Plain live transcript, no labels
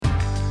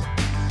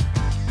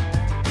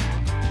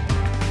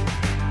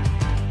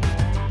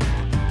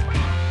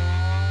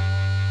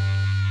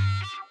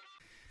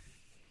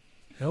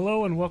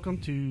and welcome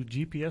to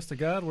GPS to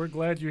God. We're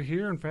glad you're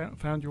here and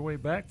found your way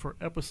back for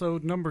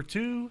episode number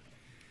 2.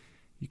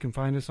 You can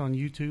find us on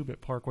YouTube at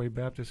Parkway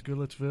Baptist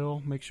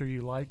Goodlettsville. Make sure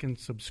you like and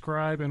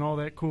subscribe and all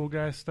that cool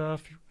guy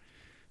stuff.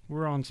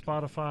 We're on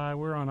Spotify,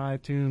 we're on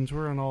iTunes,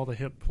 we're on all the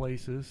hip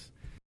places.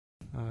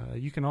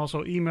 You can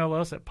also email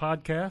us at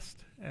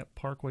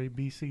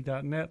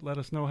podcast@parkwaybc.net. Let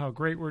us know how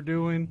great we're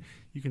doing.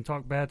 You can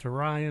talk bad to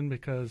Ryan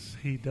because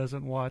he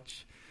doesn't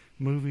watch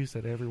movies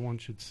that everyone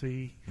should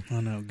see. Oh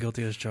no,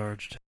 guilty as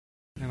charged.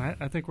 And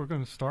I think we're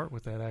going to start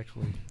with that,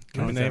 actually.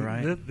 Is that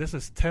right? This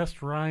is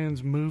Test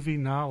Ryan's movie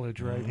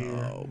knowledge right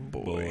here. Oh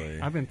boy.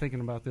 I've been thinking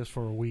about this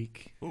for a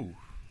week. Ooh.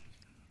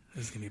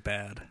 This is going to be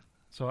bad.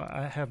 So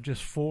I have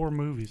just 4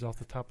 movies off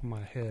the top of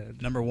my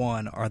head. Number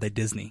 1, are they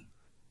Disney?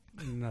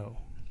 No.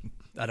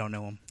 I don't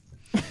know them.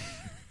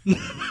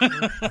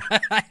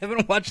 I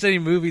haven't watched any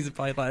movies in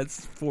probably the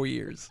last 4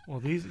 years. Well,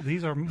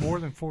 these are more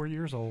than 4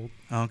 years old.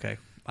 Okay.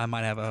 I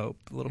might have a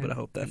little bit of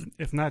hope then.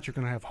 If not, you're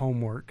going to have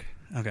homework.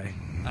 Okay.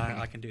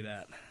 I can do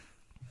that.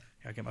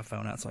 I'll get my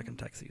phone out so I can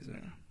text these.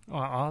 Oh,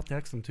 I'll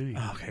text them to you.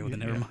 Okay, well then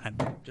never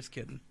mind. Just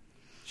kidding.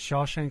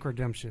 Shawshank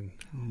Redemption.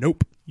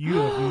 Nope. You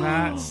have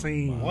not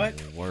seen. What?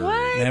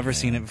 Never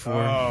seen it before.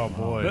 Oh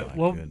boy!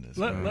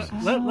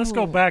 Let's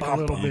go back a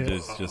little You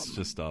bit.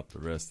 just stop the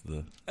rest of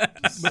the.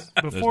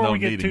 Before There's no we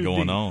get meeting too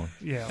going deep. on.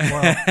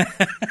 Yeah,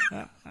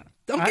 well,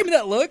 Don't give me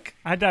that look.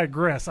 I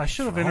digress. I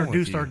should have What's wrong with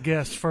introduced you? our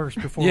guest first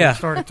before Yeah. we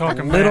started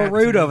talking. Little back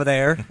rude to- over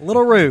there.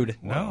 Little rude.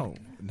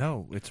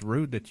 No, it's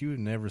rude that you've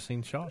never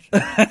seen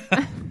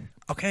Shawshank.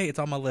 Okay, it's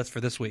on my list for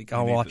this week.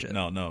 I'll watch it.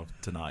 No,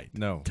 tonight.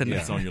 No, Tonight.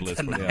 It's on your list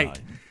for Tonight.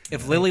 tonight.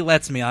 If Lily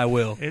lets me, I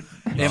will. It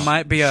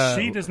might be a...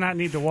 She does not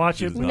need to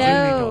watch it. She but does you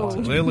not. need to No. watch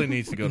it. Lily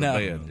needs to go to No.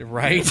 bed.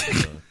 Right?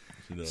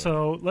 She does.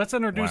 So let's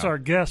introduce Wow. our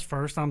guest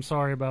first. I'm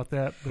sorry about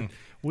that, but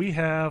we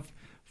have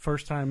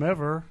first time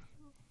ever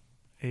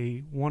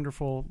a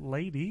wonderful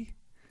lady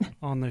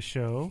on the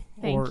show.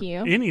 Thank or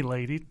you. Any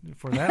lady,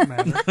 for that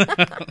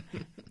matter.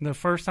 The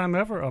first time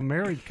ever a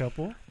married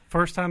couple.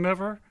 First time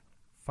ever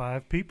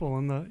 5 people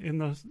in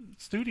the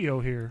studio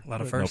here. A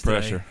lot of But- no firsts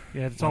pressure.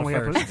 Yeah, it's lot of only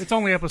firsts. it's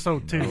only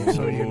episode 2,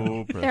 so you know.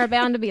 No pressure. There are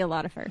bound to be a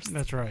lot of firsts.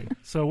 That's right.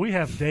 So we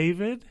have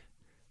David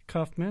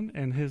Cuffman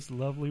and his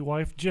lovely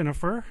wife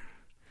Jennifer,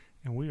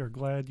 and we are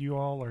glad you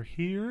all are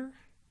here,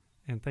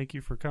 and thank you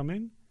for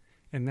coming.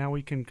 And now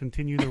we can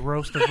continue the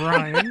roast of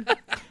Ryan.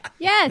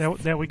 Yes.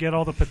 that we get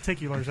all the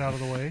particulars out of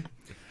the way.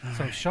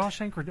 So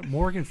Shawshank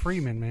Morgan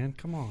Freeman, man,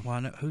 come on. Well, I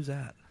know, who's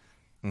that?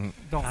 Don't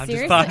I'm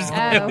Seriously? just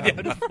Oh.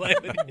 playing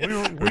with you.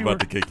 We're about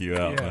to kick you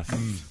out. Yeah.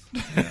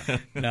 man.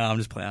 No, I'm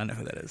just playing. I know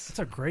who that is. It's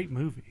a great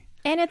movie.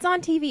 And it's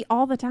on TV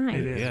all the time.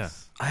 It is. Yeah.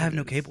 I have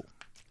no cable.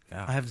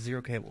 Yeah. I have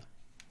 0 cable.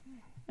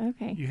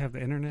 Okay. You have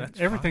the internet.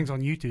 That's Everything's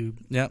on YouTube.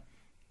 Yep.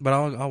 But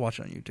I'll watch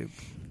it on YouTube.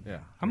 Yeah.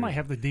 I might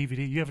have the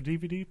DVD. You have a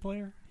DVD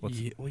player? Well,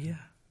 yeah.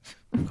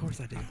 Of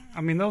course I do.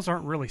 I mean, those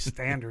aren't really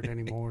standard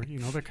anymore. You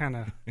know, they're kind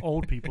of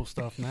old people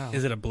stuff now.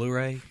 Is it a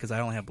Blu-ray? Because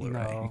I only have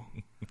Blu-ray. No.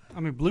 I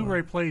mean,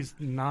 Blu-ray plays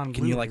non-Blu-ray.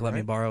 Can you let me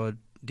right? borrow a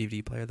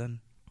DVD player then?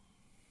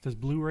 Does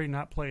Blu-ray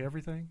not play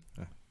everything?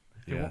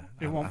 Yeah.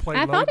 It won't play.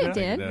 I thought it low def?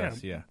 did. It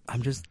does, yeah.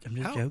 I'm just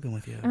How- joking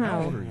with you. Oh.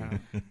 How old are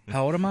you?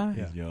 How old am I?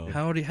 Yeah. Yo.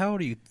 How old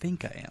do you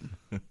think I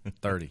am?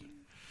 30.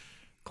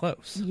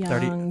 Close.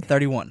 Young.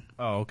 31.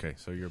 Oh, okay.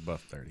 So you're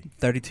above 30.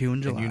 32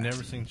 in July. And you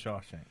never seen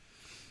Shawshank?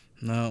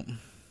 No.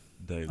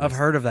 David, I've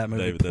heard of that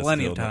movie David, that's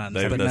plenty still of no- times.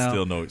 David, but that's no.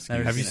 still no excuse.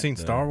 Never Have you seen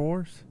No. Star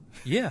Wars?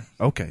 Yeah.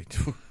 Okay.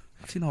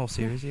 I've seen the whole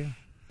series, yeah.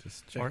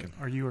 Just Are, checking.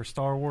 are you a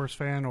Star Wars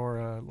fan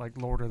or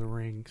like Lord of the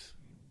Rings?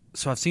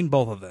 So I've seen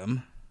both of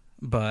them,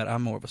 but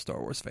I'm more of a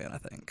Star Wars fan, I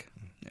think.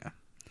 Yeah.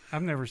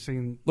 I've never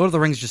seen. Lord of the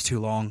Rings is just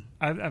too long.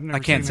 I've never I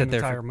can't seen sit an there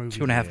entire for movie.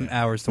 2.5 Yeah.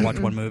 hours to watch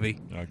one movie.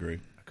 I agree.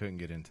 I couldn't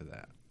get into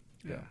that.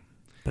 Yeah.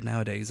 But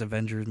nowadays,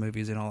 Avengers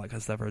movies and all that kind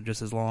of stuff are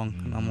just as long.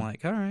 And I'm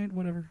like, all right,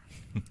 whatever.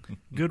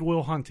 Good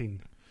Will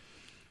Hunting.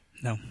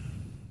 No.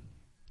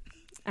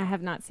 I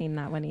have not seen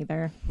that one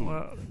either.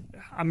 Well,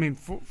 I mean,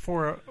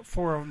 for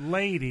a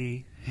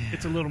lady,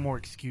 it's a little more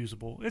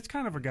excusable. It's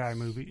kind of a guy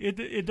movie.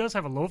 It does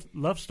have a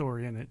love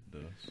story in it,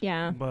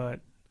 Yeah. but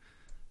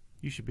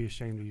you should be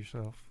ashamed of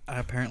yourself. I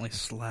apparently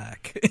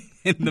slack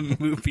in the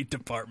movie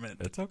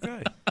department. It's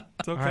okay.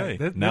 It's okay. All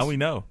right, now this- we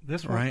know.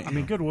 This one, Right. I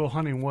mean, Good Will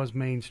Hunting was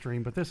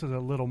mainstream, but this is a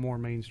little more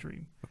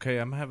mainstream. Okay,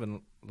 I'm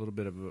having a little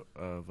bit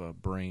of a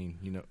brain.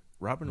 You know,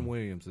 Robin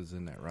Williams is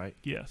in that, right?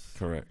 Yes.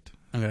 Correct.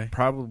 Okay.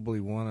 Probably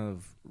one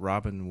of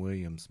Robin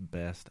Williams'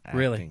 best acting.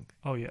 Really?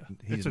 Oh yeah.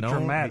 He's it's a known,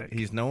 dramatic.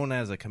 He's known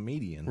as a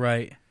comedian,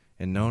 Right.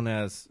 and known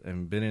as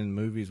and been in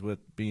movies with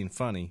being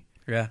funny,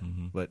 Yeah.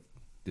 Mm-hmm. but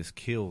this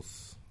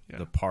kills Yeah.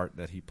 the part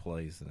that he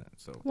plays in it.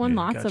 So Won Yeah,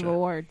 lots of gotcha.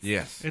 awards.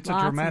 yes, It's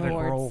Lots a of dramatic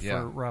awards. role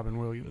Yeah. for Robin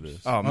Williams. It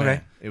is. oh man,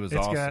 Okay. it was It's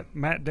awesome. got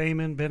Matt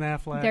Damon, Ben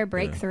Affleck. Their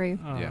breakthrough.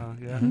 Yeah.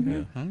 Yeah.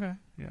 Mhm. Yeah. Okay.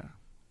 Yeah.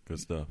 Good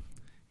stuff.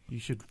 You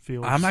should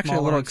feel. I'm actually a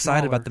smaller little and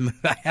excited smaller. about the movie.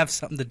 I have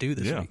something to do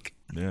this Yeah. week.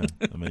 Yeah.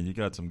 I mean, you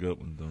got some good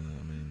ones, don't you?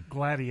 I mean,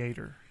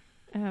 Gladiator.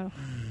 Oh.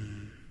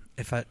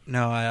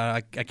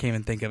 I can't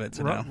even think of it.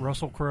 So no.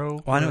 Russell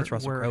Crowe. Well, I know it's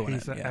Russell where Crowe in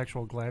he's it, an yeah.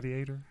 actual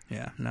gladiator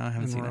Yeah, no, I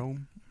haven't in seen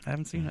Rome. it. I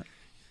haven't seen it.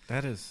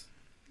 That is.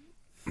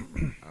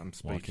 I'm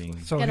Walking.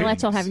 speechless. So Gotta here-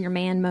 let y'all have your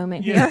man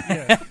moment here.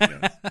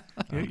 yeah.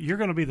 You're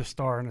going to be the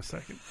star in a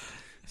second.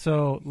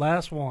 So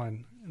last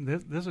one.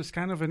 This is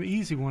kind of an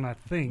easy one, I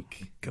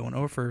think. Going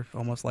over for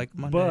almost like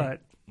Monday.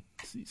 But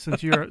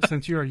since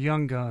you're a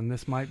young gun,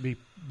 this might be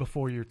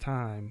before your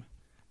time.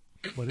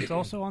 But it's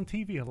also on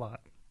TV a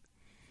lot.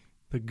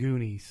 The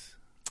Goonies.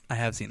 I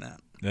have seen that.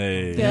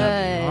 Hey.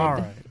 Good. All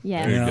right.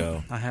 Yes. There you Yeah,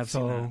 go. I have So-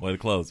 seen that. Way to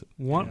close it.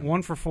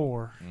 One for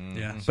 4.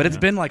 Yeah, but it's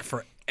been like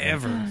forever.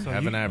 So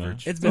Have you, an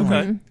average. It's been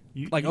Okay. like,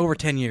 you, like over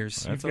 10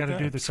 years. You've That's got to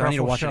okay. do the So I need to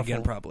truffle watch shuffle. it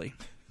again probably.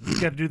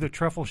 You've got to do the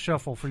truffle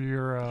shuffle for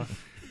your.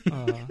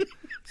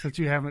 Since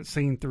you haven't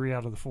seen 3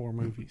 out of the 4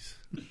 movies.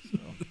 So.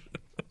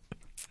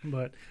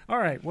 But all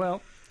right,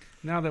 well,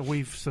 now that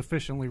we've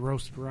sufficiently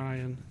roasted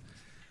Ryan,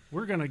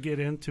 we're going to get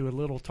into a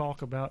little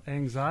talk about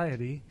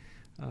anxiety.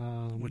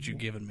 What you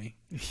given me?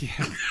 Yeah.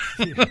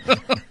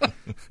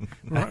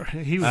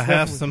 He was I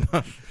have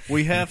definitely- some.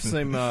 We have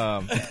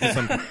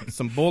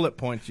some bullet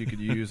points you could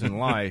use in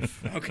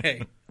life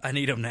Okay, I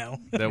need them now.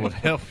 that would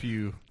help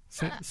you.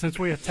 Since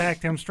we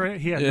attacked him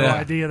straight, he had no Yeah.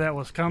 idea that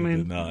was Did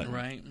coming. not.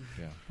 Right.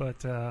 Yeah.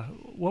 But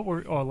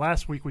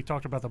last week we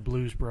talked about the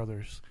Blues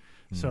Brothers.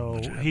 So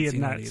Which I haven't he had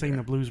seen not that seen either.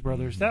 the Blues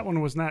Brothers. That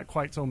one was not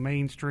quite so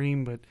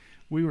mainstream, but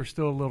we were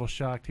still a little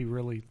shocked. He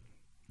really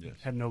Yes.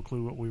 had no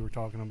clue what we were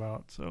talking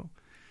about. So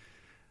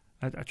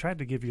I tried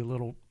to give you a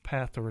little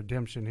path to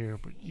redemption here,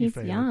 but you He's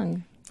failed.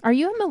 young. Are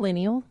you a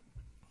millennial?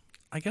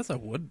 I guess I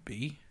would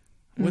be.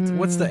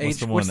 What's the age? What's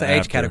the one What's the age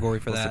after? catergory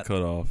for What's that? the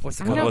cutoff? What's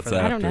the I cutoff don't, for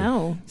that? I don't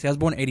know. See, I was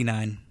born in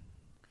 '89,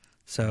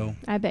 so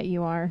I bet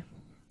you are.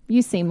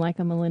 You seem like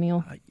a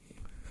millennial.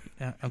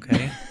 yeah,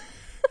 okay.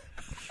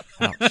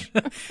 Ouch.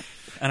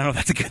 I don't know if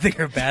that's a good thing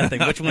or a bad thing.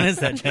 Which one is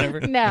that,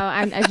 Jennifer? No,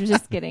 I'm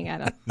just kidding. I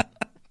don't.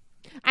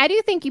 I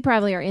do think you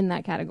probably are in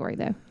that category,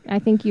 though. I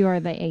think you are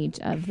the age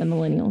of the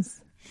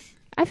millennials.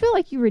 I feel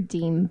like you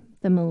redeem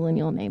the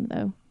millennial name,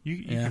 though. You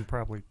Yeah. can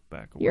probably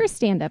back away. You're a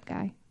stand-up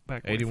guy.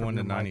 back away 81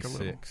 to from your mic a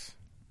little. 96.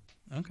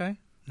 Okay,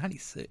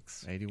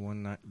 96.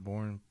 81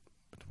 born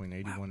between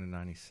 81 and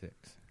 96.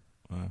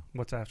 Wow.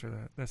 What's after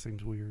that? That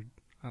seems weird.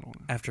 I don't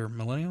know. After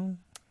millennial?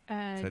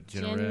 Is that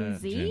Gen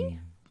Z?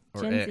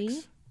 or Gen X?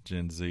 Z?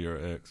 Gen Z or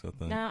X, I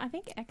think. No, I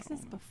think X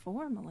is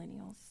before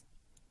millennials.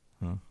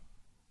 Huh?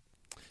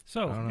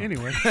 So I don't know.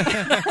 anyway, all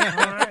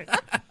right.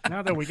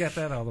 Now that we got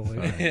that out of the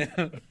way,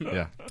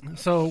 Yeah.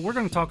 so we're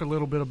going to talk a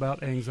little bit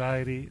about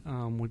anxiety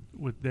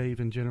with Dave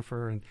and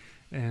Jennifer,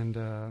 and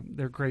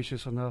they're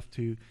gracious enough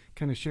to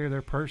kind of share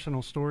their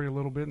personal story a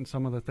little bit and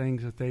some of the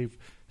things that they've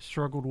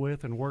struggled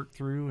with and worked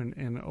through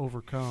and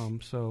overcome.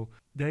 So,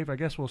 Dave, I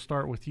guess we'll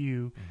start with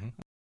you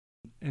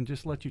and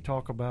just let you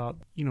talk about,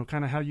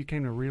 kind of how you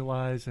came to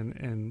realize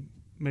and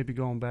maybe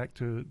going back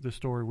to the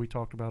story we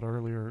talked about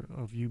earlier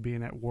of you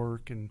being at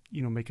work and,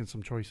 making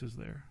some choices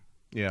there.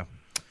 Yeah.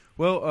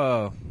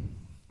 Well,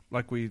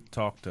 like we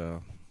talked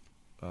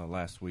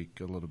last week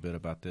a little bit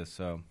about this,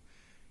 to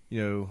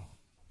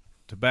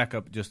back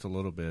up just a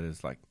little bit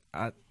is like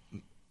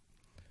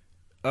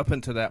up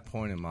until that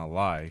point in my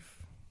life,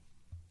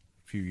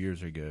 a few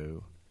years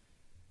ago,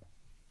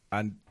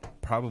 I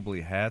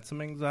probably had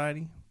some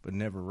anxiety, but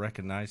never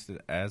recognized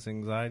it as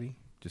anxiety.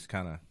 Just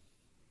kind of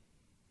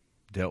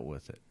dealt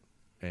with it,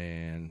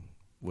 and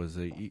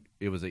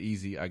it was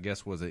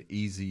an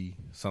easy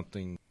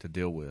something to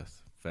deal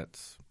with. If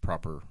that's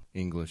proper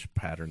English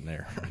pattern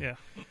there. Yeah.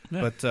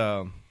 But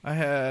there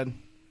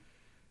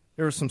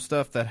was some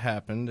stuff that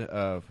happened.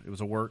 It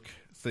was a work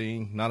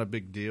thing, not a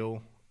big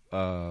deal,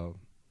 but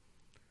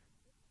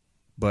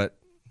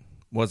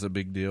was a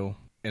big deal.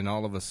 And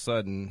all of a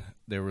sudden,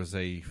 there was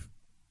a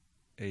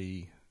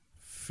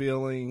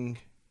feeling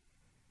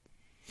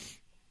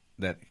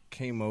that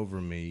came over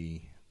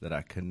me that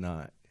I could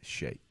not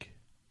shake.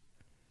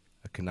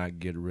 I could not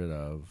get rid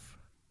of,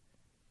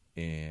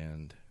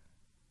 and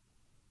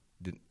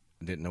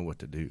didn't know what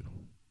to do.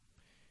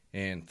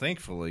 And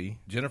thankfully,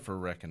 Jennifer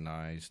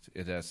recognized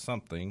it as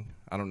something.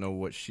 I don't know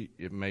what she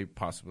had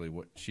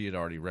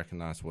already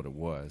recognized what it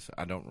was.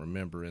 I don't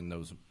remember in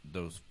those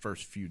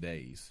first few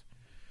days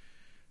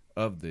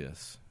of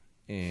this,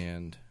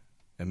 and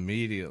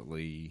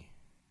immediately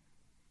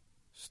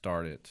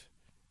started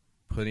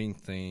putting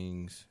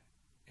things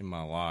in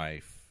my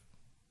life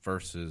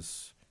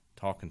versus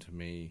talking to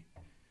me.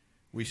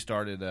 We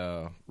started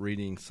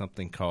reading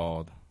something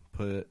called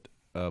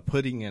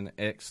Putting an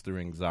X Through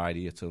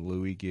Anxiety. It's a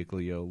Louis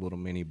Giglio little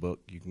mini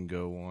book. You can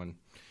go on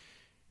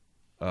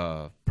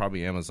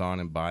probably Amazon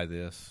and buy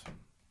this.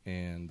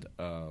 And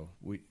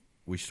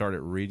we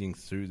started reading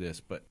through this.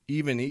 But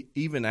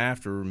even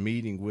after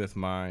meeting with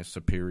my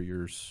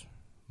superiors,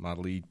 my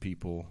lead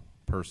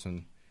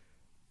person,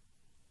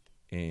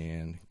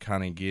 and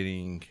kind of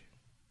getting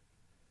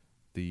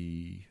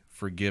the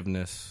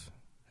forgiveness,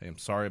 hey, I'm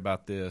sorry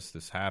about this.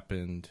 This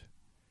happened.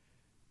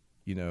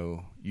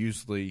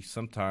 Usually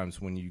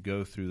sometimes when you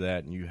go through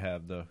that and you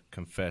have the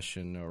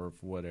confession or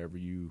whatever,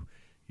 you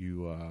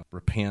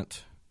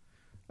repent,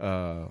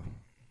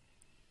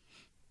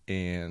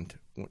 and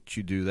once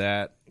you do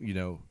that,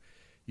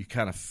 you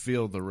kind of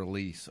feel the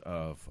release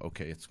of,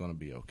 okay, it's going to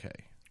be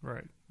okay.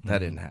 Right. That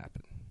didn't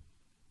happen,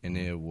 and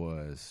it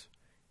was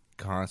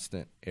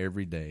constant,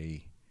 every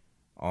day,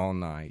 all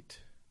night,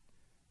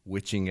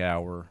 witching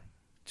hour,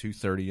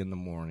 2:30 in the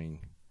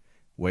morning,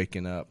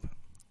 waking up,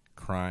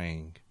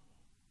 crying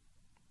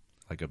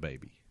like a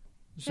baby.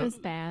 It was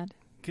bad.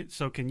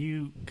 So can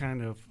you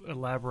kind of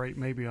elaborate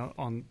maybe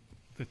on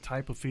the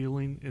type of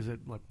feeling? Is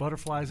it like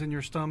butterflies in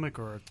your stomach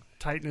or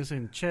tightness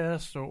in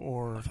chest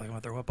or I feel like I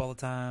want to throw up all the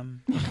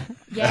time.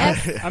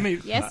 Yes. I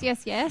mean, yes.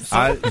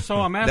 so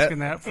I'm asking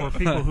that for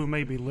people who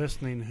may be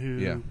listening who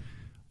Yeah.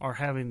 are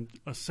having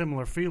a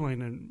similar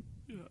feeling and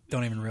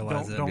Don't even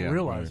realize it. don't Yeah.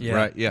 realize it. Yeah.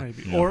 Right, yeah.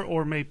 Maybe. Yeah.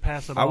 Or may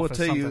pass it I will off as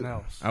tell something you.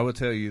 else. I will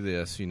tell you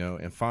this. And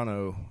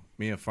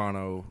me and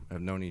Fano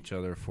have known each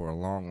other for a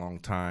long, long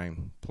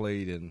time.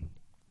 Played in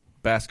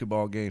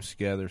basketball games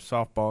together,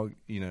 softball,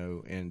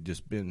 and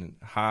just been in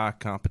high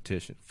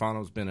competition.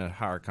 Fano's been at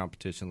higher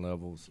competition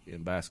levels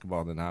in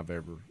basketball than I've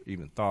ever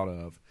even thought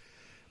of.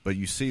 But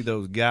you see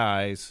those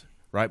guys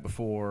right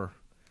before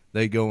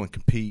they go and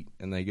compete,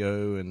 and they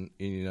go and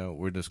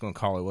we're just going to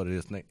call it what it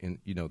is, and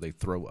they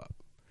throw up.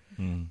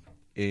 Mm.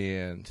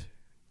 And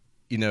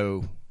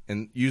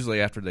and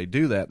usually after they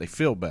do that, they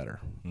feel better.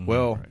 Mhm.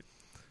 Well, Right.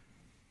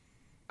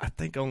 I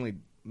think only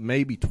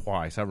maybe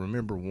twice. I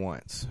remember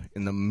once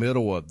in the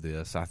middle of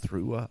this, I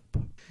threw up,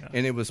 Yeah.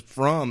 and it was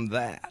from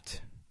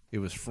that. It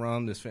was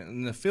from this,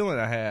 and the feeling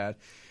I had,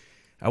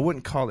 I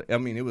wouldn't call it. I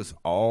mean, it was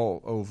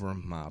all over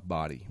my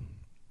body.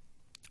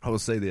 I will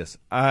say this: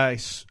 I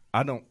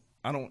don't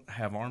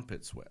have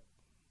armpit sweat.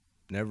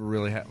 Never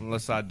really have,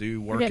 unless I do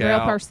work We're getting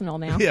out. real personal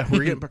now. Yeah,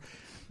 we're getting.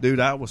 Dude,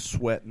 I was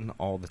sweating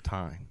all the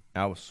time.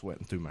 I was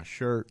sweating through my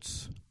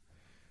shirts.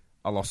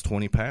 I lost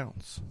 20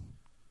 pounds.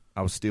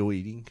 I was still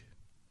eating,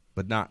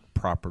 but not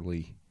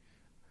properly.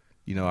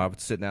 I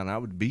would sit down. I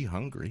would be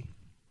hungry.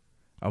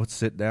 I would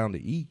sit down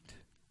to eat.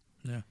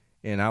 Yeah.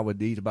 And I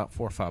would eat about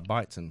 4 or 5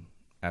 bites, and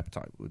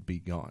appetite would be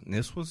gone. And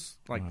this was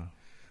like Wow.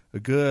 a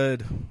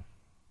good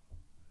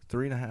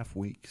 3.5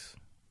 weeks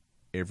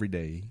every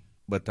day.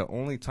 But the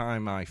only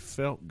time I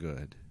felt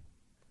good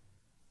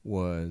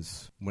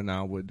was when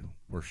I would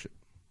worship.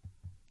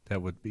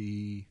 That would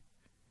be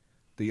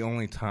the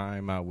only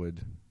time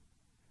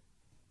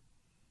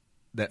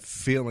that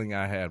feeling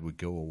I had would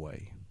go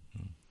away.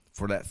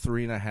 For that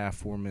 3.5,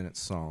 4 minute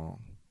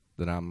song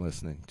that I'm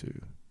listening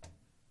to,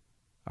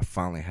 I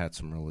finally had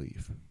some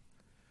relief.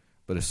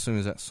 But as soon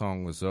as that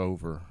song was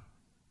over,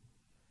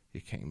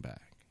 it came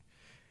back.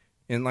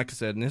 And like I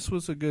said, and this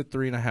was a good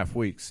 3.5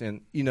 weeks.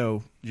 And,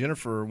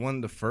 Jennifer, one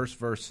of the first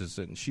verses,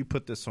 and she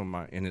put this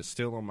and it's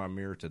still on my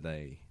mirror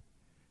today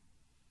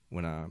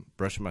when I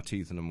brush my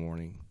teeth in the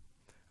morning.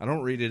 I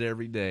don't read it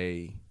every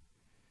day.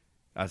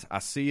 I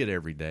see it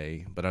every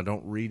day, but I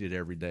don't read it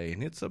every day.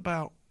 And it's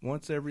about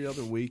once every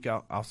other week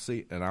I'll see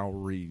it and I'll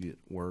read it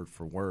word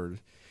for word.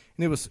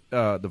 And it was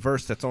the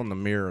verse that's on the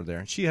mirror there.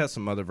 And she has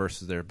some other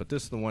verses there, but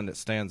this is the one that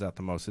stands out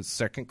the most. It's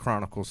 2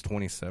 Chronicles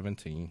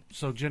 20:17.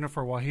 So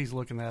Jennifer, while he's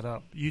looking that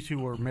up, you two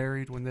were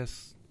married when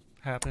this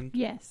happened,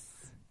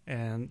 Yes.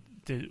 and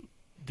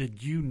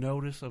did you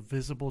notice a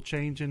visible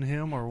change in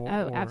him, or?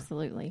 Oh,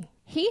 absolutely.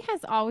 He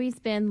has always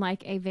been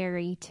like a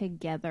very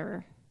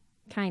together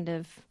kind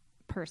of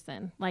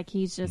person. Like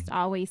he's just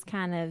always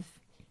kind of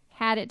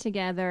had it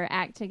together,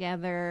 act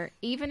together,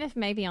 even if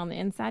maybe on the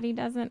inside he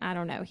doesn't. I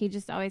don't know. He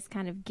just always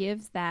kind of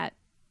gives that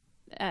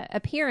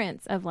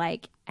appearance of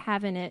like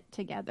having it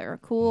together,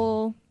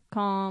 cool,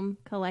 calm,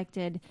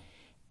 collected,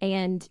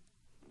 and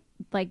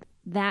like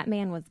that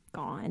man was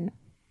gone.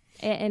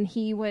 And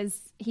he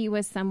was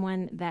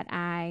someone that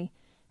I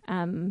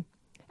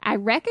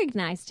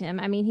recognized him.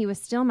 I mean, he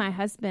was still my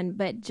husband,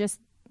 but just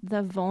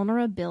the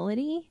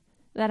vulnerability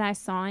that I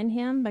saw in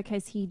him,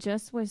 because he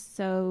just was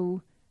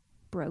so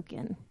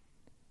broken.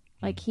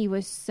 Like he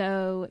was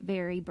so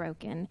very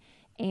broken.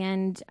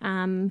 And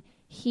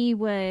he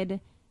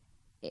would,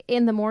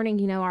 in the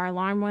morning, our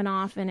alarm went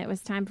off and it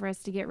was time for us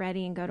to get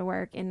ready and go to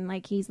work. And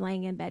like, he's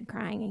laying in bed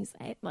crying. He's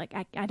like,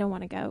 I don't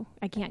want to go.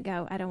 I can't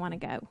go. I don't want to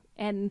go.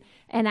 And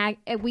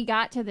we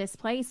got to this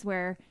place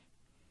where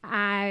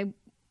I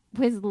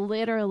was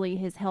literally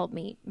his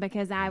helpmeet,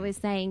 because I was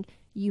saying,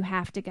 you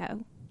have to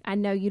go. I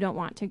know you don't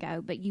want to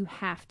go, but you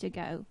have to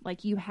go.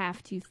 Like, you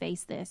have to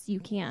face this. You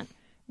can't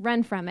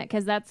run from it,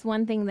 because that's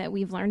one thing that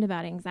we've learned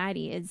about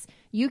anxiety is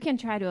you can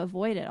try to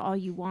avoid it all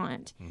you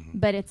want,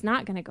 but it's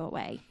not going to go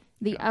away.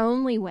 The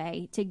only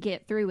way to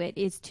get through it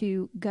is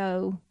to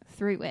go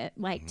through it,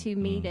 like to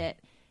meet it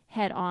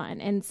head on.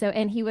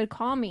 And he would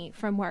call me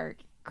from work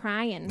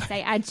crying and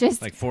say,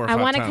 Like 4 or 5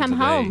 I want to times come a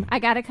day. home. I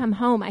got to come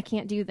home. I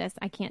can't do this.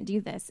 I can't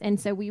do this. And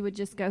so we would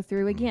just go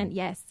through again.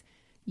 Yes,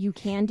 you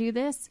can do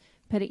this.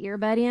 Put an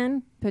earbud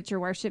in, put your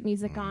worship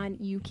music on.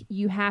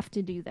 You have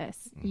to do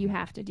this. You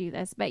have to do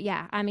this. But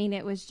yeah, I mean,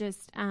 it was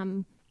just,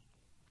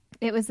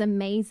 it was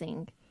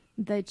amazing,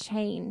 the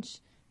change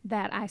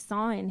that I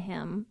saw in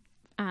him.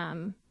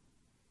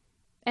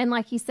 And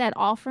like he said,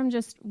 all from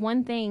just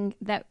one thing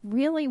that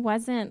really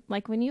wasn't,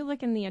 like when you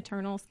look in the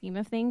eternal scheme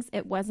of things,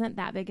 it wasn't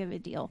that big of a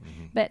deal.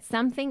 But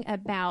something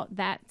about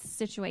that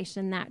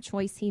situation, that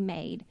choice he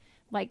made,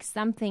 like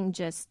something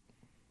just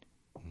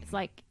it's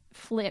like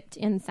flipped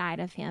inside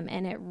of him,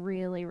 and it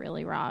really,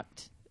 really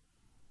rocked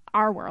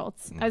our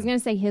worlds. I was going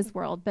to say his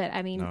world, but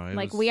I mean, No,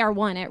 like was- we are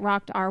one. It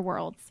rocked our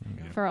worlds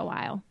for a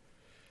while.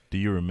 Do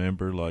you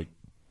remember like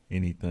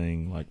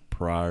anything like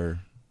prior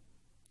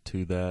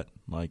to that,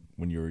 like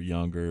when you were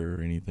younger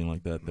or anything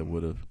like that that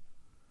would have?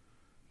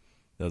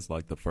 That's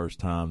like the first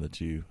time that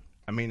you.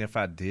 I mean, if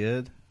I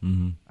did,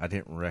 Mm-hmm. I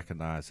didn't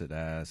recognize it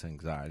as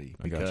anxiety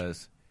I gotcha.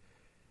 because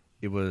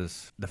it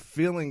was the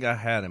feeling I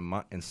had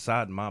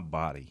inside my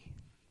body.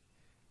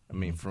 I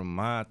mean, from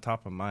my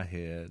top of my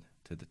head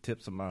to the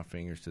tips of my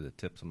fingers to the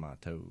tips of my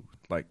toes.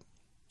 Like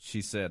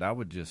she said, I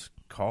would just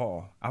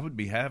call. I would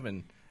be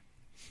having,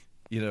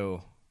 you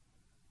know,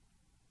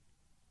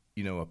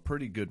 a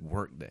pretty good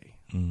work day,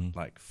 Mm-hmm.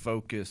 like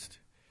focused,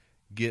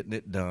 getting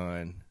it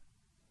done.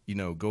 You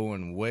know,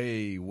 going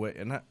way,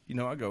 and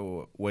I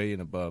go way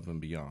and above and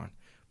beyond.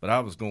 But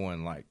I was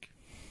going like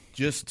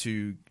just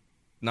to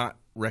not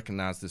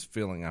recognize this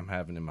feeling I'm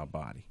having in my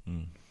body.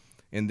 Mm.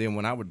 And then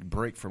when I would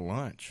break for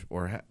lunch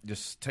or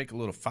just take a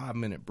little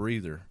 5-minute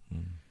breather,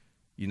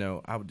 you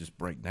know, I would just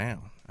break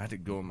down. I had to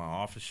go in my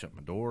office, shut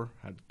my door.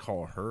 I had to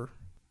call her.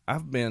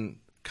 I've been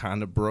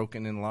kind of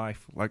broken in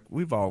life. Like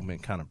we've all been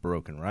kind of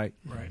broken, right?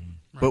 Right.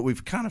 But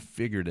we've kind of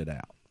figured it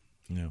out.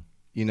 Yeah.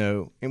 You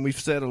know, and we've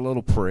said a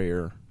little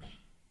prayer,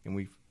 and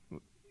we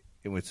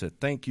said,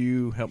 "Thank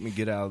you, help me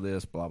get out of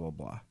this." Blah blah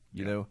blah.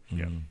 You know,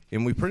 Mm-hmm.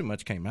 and we pretty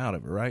much came out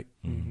of it, right?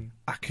 Mm-hmm.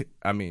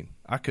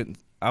 I couldn't.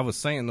 I was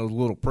saying those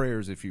little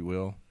prayers, if you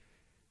will,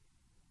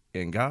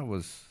 and God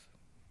was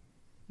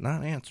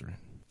not answering.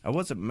 I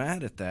wasn't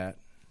mad at that.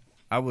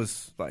 I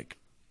was like,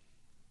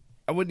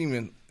 I wouldn't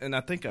even. And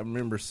I think I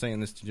remember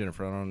saying this to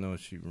Jennifer. I don't know if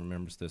she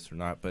remembers this or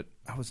not, but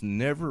I was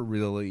never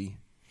really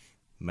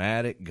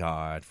mad at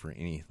God for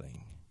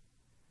anything.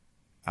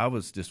 I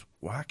was just,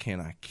 why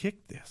can't I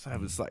kick this? I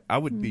was like, I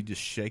would be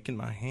just shaking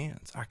my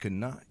hands. I could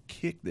not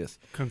kick this.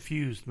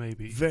 Confused,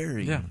 maybe.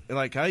 Very. Yeah.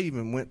 Like I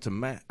even went to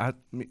Matt. I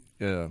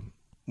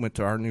went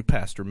to our new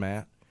pastor,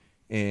 Matt,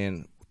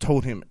 and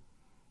told him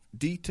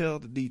detail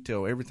to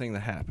detail everything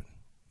that happened.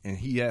 And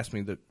he asked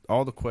me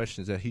all the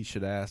questions that he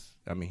should ask.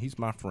 I mean, he's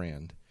my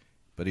friend,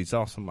 but he's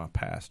also my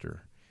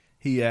pastor.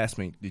 He asked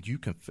me,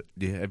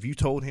 have you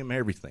told him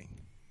everything?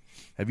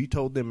 Have you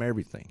told them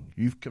everything?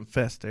 You've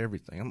confessed to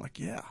everything. I'm like,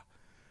 yeah.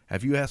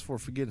 Have you asked for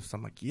forgiveness?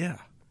 I'm like, yeah.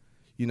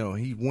 You know,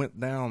 he went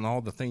down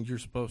all the things you're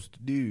supposed to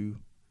do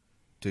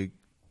to,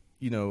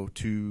 you know,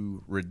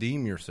 to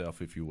redeem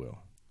yourself, if you will.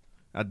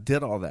 I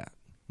did all that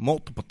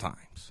multiple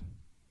times.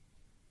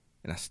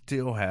 And I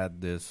still had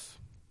this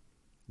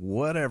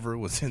whatever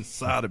was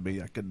inside of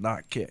me I could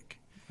not kick.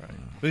 Right.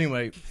 But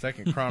anyway,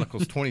 2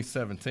 Chronicles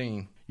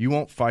 20:17, you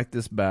won't fight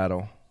this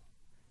battle.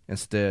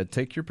 Instead,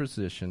 take your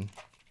position,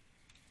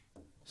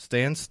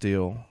 stand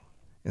still,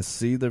 and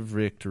see the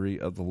victory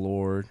of the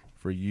Lord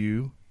for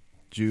you,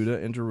 Judah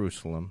and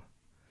Jerusalem.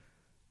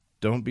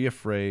 Don't be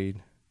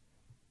afraid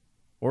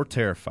or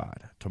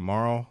terrified.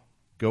 Tomorrow,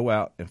 go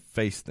out and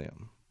face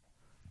them.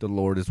 The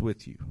Lord is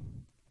with you.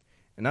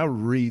 And I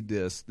read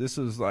this. This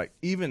is like,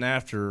 even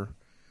after,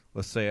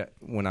 let's say,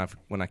 when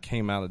I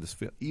came out of this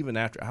field, even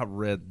after I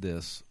read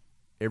this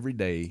every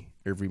day,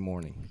 every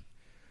morning.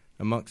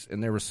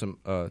 And there were some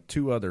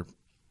 2 other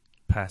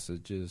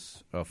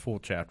passages, full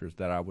chapters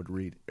that I would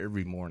read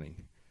every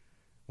morning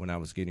when I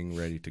was getting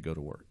ready to go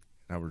to work.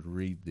 I would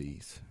read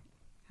these.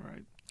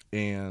 Right.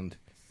 And,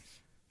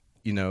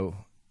 you know,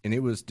 and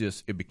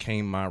it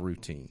became my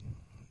routine.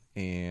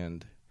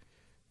 And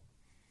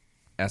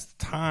as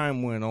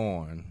time went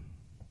on,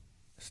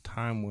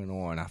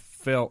 I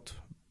felt,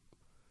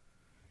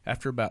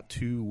 after about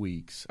 2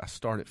 weeks, I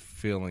started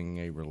feeling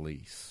a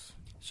release.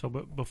 So,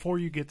 but before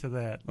you get to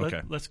that,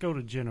 Okay. let's go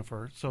to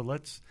Jennifer. So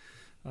let's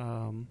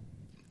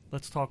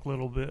talk a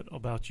little bit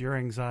about your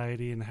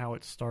anxiety and how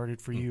it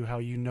started for you, how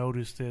you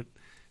noticed it,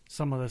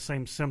 some of the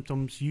same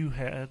symptoms you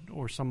had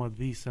or some of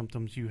these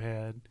symptoms you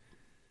had,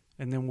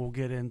 and then we'll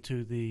get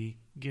into the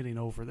getting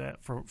over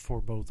that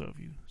for both of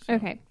you. So,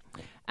 Okay.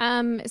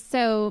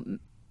 So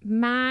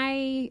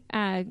my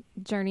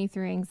journey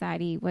through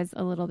anxiety was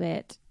a little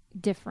bit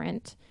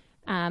different.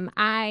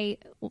 I,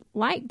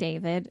 like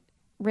David,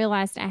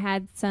 realized I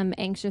had some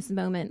anxious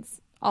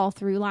moments all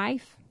through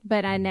life,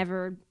 but I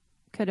never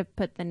could have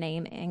put the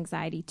name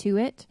anxiety to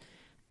it.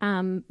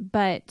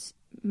 But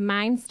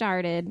mine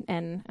started,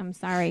 and I'm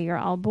sorry, you're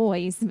all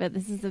boys, but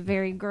this is a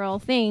very girl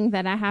thing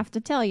that I have to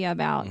tell you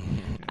about.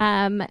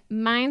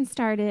 Mine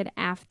started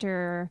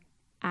after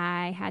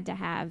I had to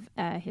have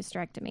a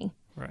hysterectomy.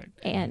 right.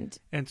 And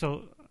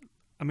So,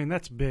 I mean,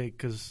 that's big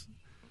because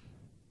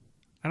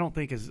I don't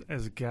think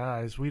as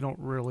guys, we don't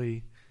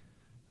really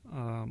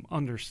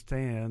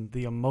understand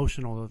the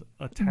emotional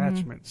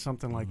attachment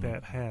something like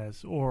that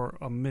has, or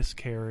a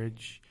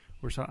miscarriage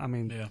or something. I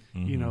mean, Yeah.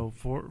 you know,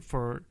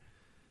 for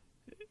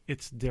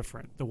it's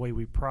different. The way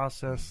we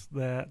process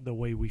that, the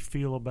way we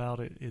feel about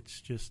it, it's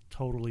just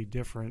totally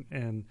different.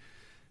 And,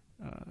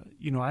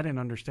 I didn't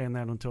understand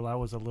that until I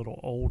was a little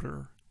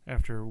older,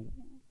 after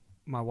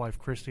my wife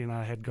Christy and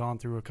I had gone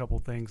through a couple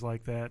things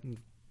like that. And,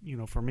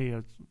 for me,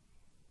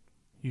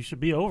 you should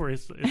be over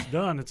it. It's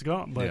done. It's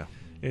gone. But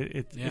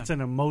it's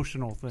an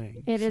emotional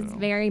thing. It is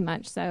very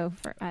much so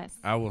for us.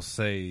 I will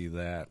say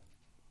that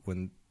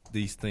when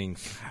these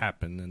things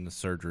happened and the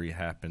surgery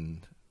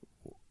happened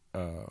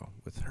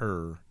with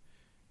her,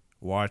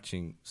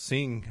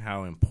 seeing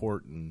how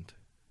important,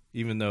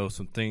 even though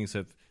some things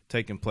have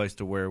taken place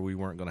to where we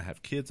weren't going to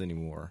have kids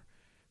anymore,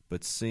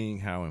 but seeing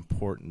how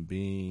important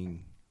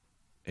being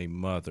a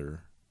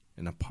mother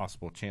and a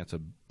possible chance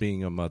of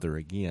being a mother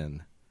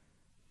again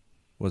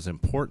was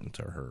important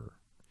to her.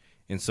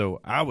 And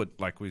so I would,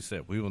 like we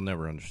said, we will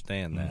never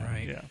understand that.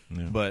 Right.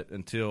 Yeah. But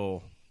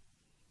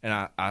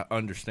and I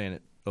understand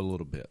it a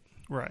little bit.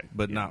 Right.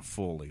 But not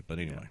fully. But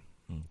anyway.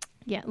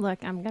 Yeah,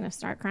 look, I'm going to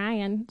start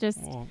crying.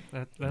 Well,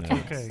 that's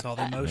okay. It's all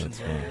the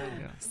emotions.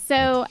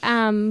 So,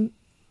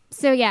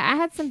 I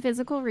had some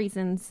physical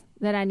reasons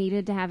that I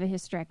needed to have a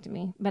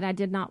hysterectomy, but I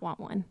did not want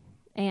one.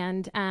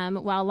 And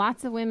while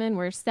lots of women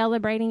were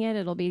celebrating it,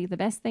 it'll be the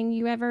best thing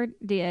you ever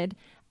did,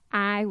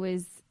 I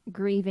was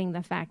grieving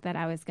the fact that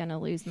I was going to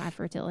lose my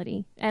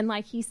fertility. And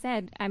like he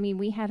said, I mean,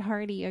 we had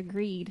already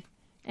agreed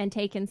and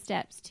taken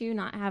steps to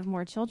not have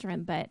more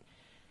children, but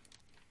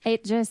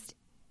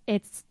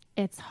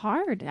it's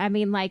hard. I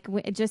mean, like,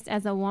 just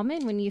as a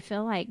woman, when you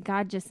feel like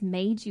God just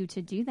made you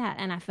to do that,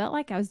 and I felt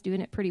like I was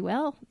doing it pretty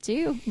well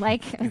too.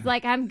 Like, it's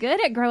like, I'm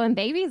good at growing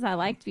babies. I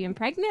liked being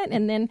pregnant,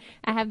 and then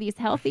I have these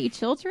healthy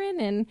children,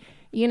 and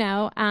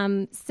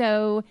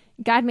so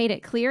God made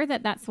it clear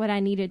that that's what I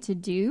needed to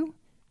do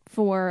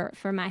for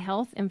my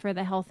health and for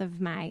the health of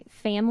my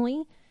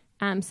family,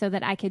 so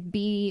that I could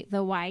be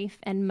the wife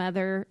and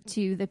mother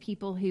to the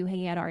people who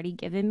He had already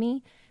given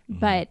me.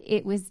 But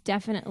it was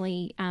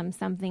definitely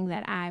something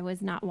that I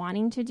was not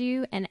wanting to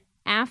do. And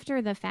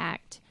after the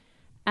fact,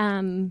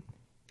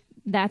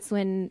 that's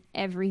when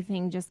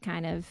everything just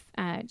kind of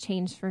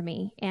changed for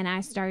me. And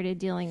I started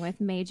dealing with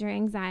major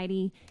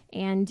anxiety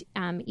and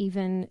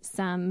even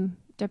some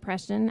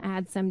depression. I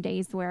had some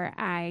days where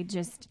I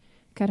just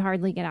could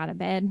hardly get out of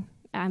bed.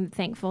 I'm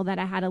thankful that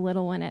I had a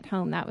little one at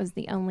home. That was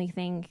the only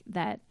thing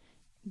that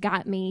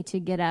got me to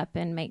get up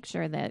and make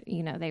sure that,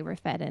 they were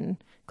fed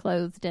and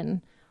clothed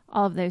and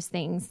all of those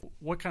things.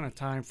 What kind of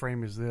time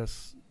frame is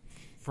this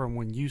from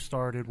when you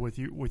started with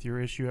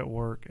your issue at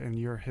work and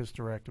your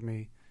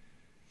hysterectomy?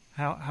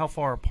 How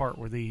far apart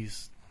were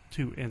these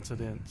two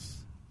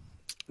incidents?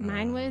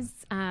 Mine was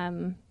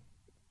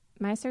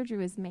my surgery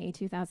was May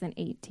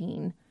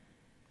 2018.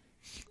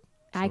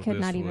 I could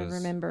not even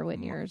remember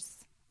when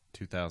yours.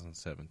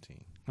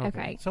 2017.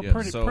 Okay. So Yeah,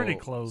 pretty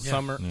close.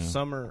 Summer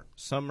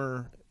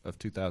of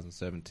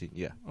 2017.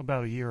 Yeah.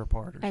 About a year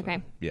apart or so.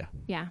 Okay. Yeah.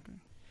 Yeah.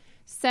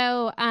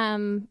 So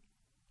obviously,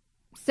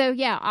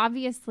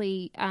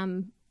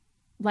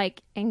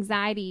 like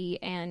anxiety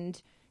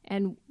and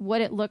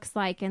what it looks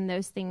like and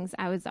those things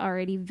I was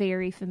already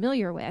very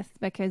familiar with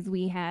because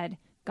we had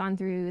gone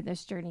through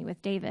this journey with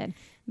David.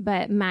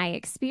 But my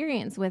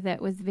experience with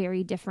it was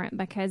very different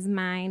because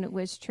mine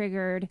was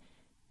triggered.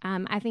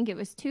 I think it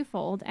was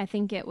twofold. I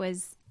think it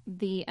was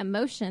the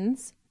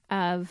emotions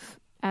of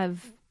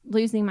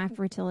losing my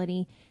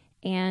fertility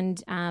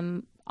and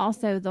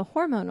also the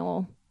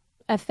hormonal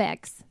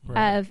effects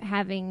of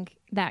having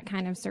that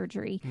kind of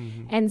surgery.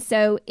 Mm-hmm. And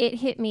so it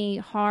hit me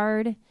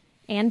hard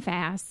and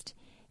fast.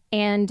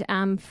 And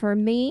for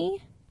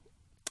me,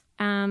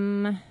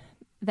 the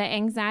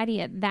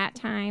anxiety at that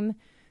time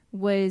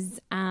was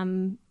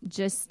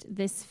just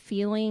this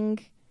feeling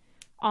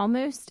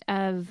almost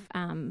of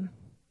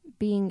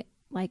being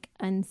like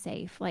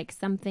unsafe, like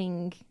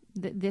something,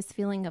 this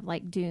feeling of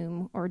like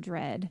doom or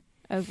dread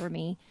over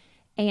me.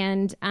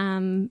 And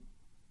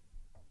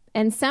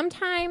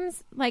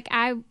sometimes, like,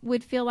 I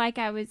would feel like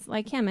I was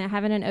like him,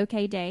 having an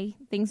okay day.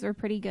 Things were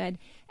pretty good.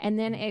 And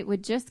then it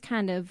would just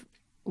kind of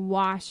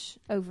wash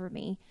over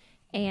me.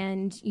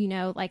 And,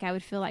 like I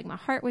would feel like my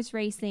heart was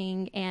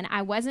racing and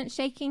I wasn't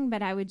shaking,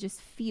 but I would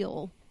just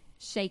feel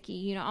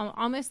shaky,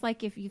 almost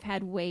like if you've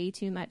had way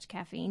too much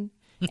caffeine.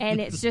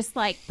 And it's just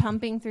like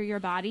pumping through your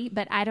body.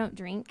 But I don't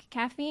drink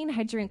caffeine.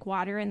 I drink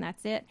water and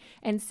that's it.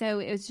 And so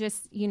it was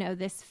just,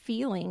 this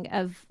feeling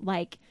of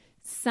like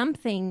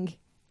something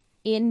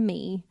in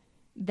me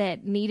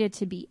that needed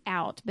to be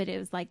out, but it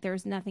was like there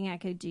was nothing I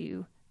could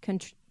do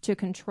to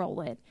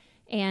control it.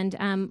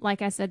 And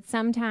like I said,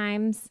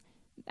 sometimes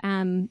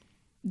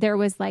there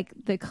was like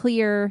the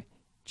clear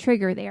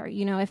trigger there.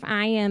 If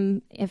I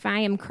am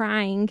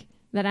crying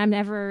that I'm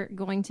never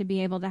going to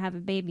be able to have a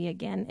baby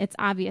again, it's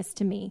obvious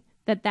to me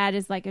that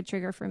is like a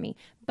trigger for me.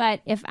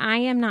 But if I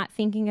am not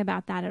thinking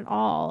about that at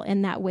all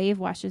and that wave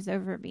washes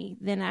over me,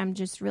 then I'm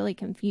just really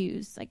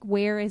confused. Like,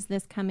 where is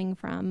this coming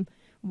from?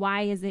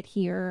 Why is it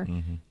here?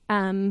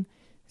 Mm-hmm.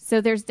 So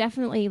there's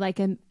definitely like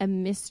a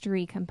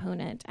mystery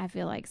component, I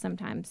feel like,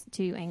 sometimes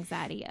to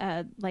anxiety,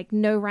 like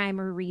no rhyme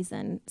or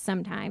reason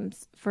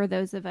sometimes for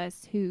those of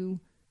us who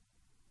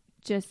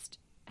just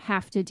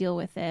have to deal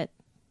with it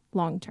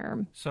long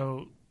term.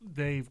 So,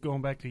 Dave,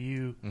 going back to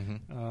you,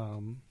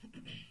 Mm-hmm.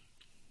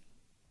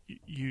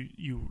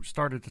 You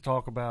started to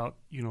talk about,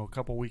 a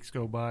couple weeks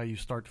go by, you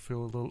start to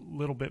feel a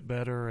little bit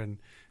better, and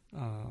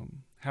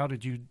how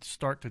did you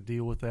start to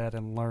deal with that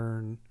and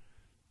learn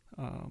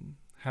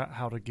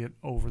how to get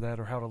over that,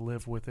 or how to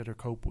live with it or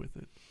cope with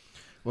it?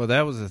 Well,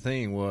 that was the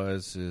thing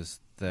is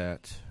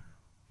that,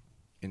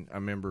 and I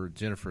remember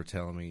Jennifer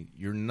telling me,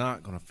 you're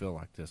not going to feel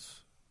like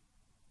this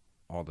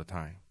all the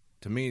time.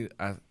 To me,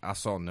 I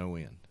saw no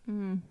end.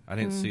 I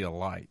didn't see a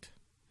light.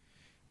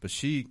 But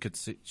she could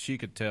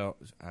tell.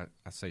 I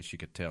say she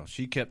could tell.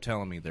 She kept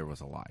telling me there was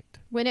a light.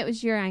 When it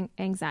was your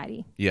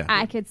anxiety, Yeah.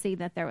 I could see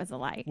that there was a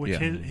light. Which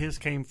Yeah. his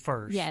came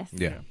first. Yes.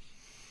 Yeah.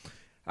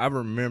 I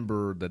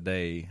remember the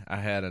day I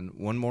had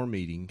one more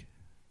meeting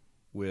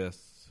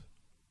with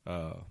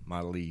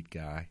my lead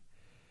guy,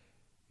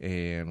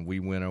 and we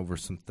went over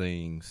some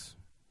things.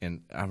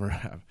 And I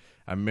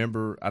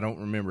remember, I don't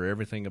remember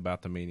everything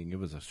about the meeting. It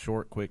was a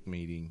short, quick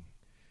meeting.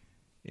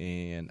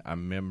 And I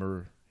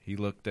remember he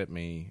looked at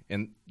me,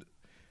 and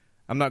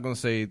I'm not going to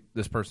say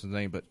this person's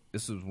name, but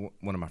this is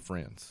one of my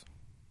friends.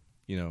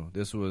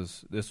 This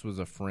was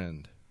a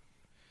friend.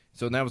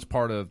 So that was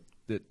part of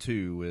it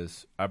too.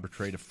 Is I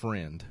betrayed a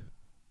friend.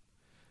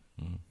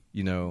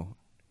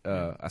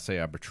 I say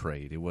I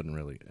betrayed. It wasn't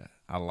really.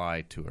 I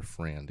lied to a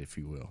friend, if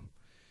you will.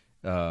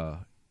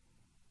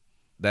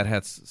 That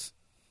had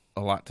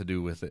a lot to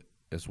do with it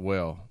as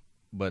well.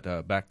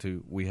 But back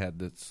to, we had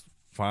this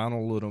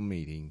final little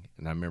meeting,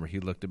 and I remember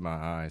he looked at my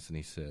eyes and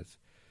he says,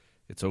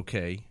 "It's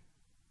okay,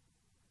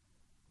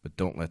 but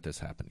don't let this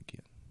happen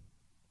again."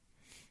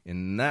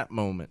 In that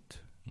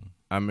moment,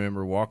 I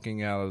remember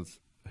walking out of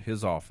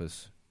his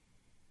office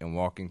and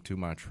walking to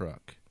my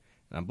truck.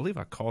 And I believe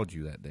I called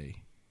you that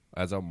day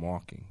as I'm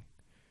walking.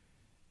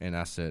 And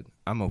I said,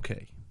 "I'm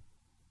okay."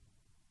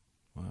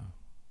 Wow.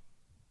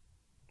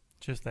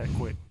 Just that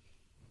quick.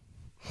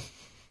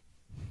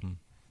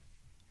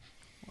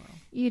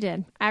 You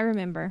did. I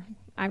remember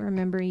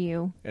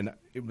you. And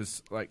it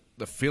was like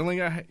the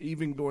feeling I had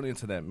even going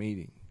into that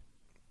meeting.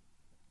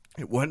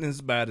 It wasn't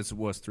as bad as it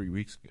was 3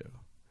 weeks ago,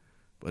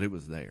 but it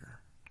was there.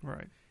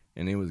 Right.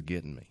 And it was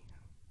getting me.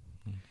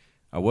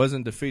 I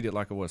wasn't defeated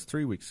like I was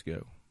 3 weeks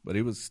ago, but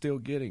it was still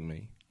getting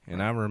me.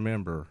 And I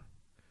remember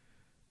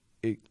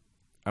it.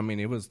 I mean,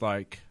 it was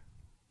like,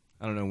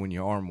 I don't know when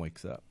your arm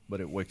wakes up,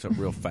 but it wakes up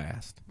real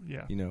fast.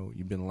 Yeah.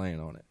 You've been laying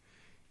on it.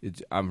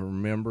 I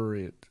remember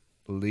it.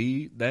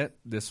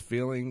 This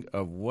feeling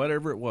of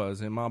whatever it was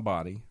in my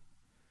body,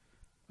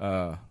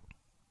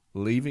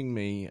 leaving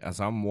me as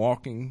I'm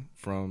walking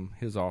from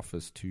his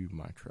office to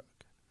my truck.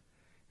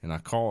 And I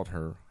called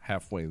her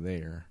halfway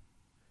there.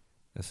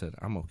 I said,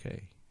 "I'm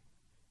okay."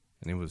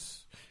 And it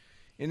was,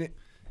 and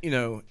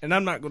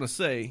I'm not going to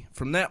say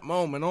from that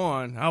moment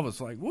on, I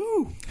was like,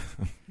 woo.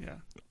 Yeah.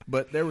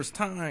 But there was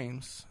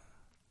times,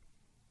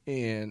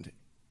 and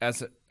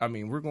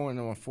we're going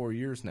on 4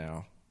 years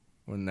now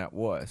when that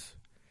was.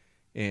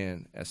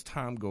 And as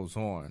time goes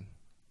on,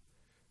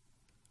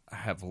 I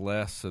have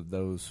less of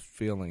those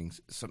feelings.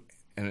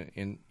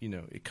 And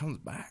it comes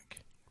back.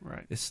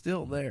 Right. It's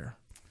still there.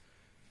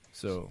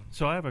 So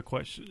I have a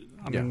question.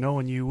 I Yeah. mean,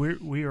 knowing you,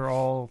 we are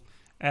all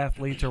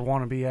athletes or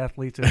want to be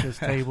athletes at this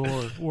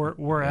table, or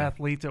we're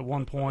athletes at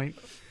one point.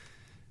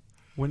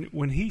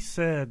 When he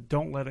said,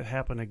 "Don't let it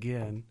happen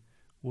again,"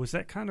 was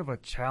that kind of a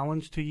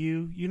challenge to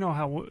you? You know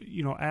how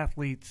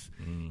athletes,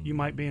 you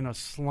might be in a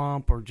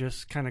slump or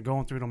just kind of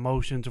going through the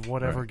motions of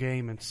whatever Right.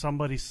 game, and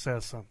somebody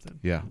says something.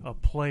 Yeah. A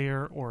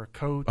player or a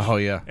coach. Oh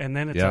yeah. And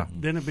then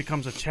then it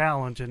becomes a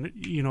challenge, and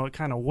it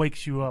kind of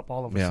wakes you up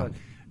all of a Yeah.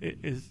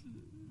 sudden.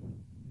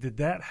 Did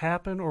that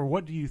happen, or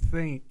what do you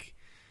think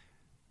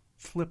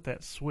flipped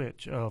that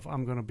switch of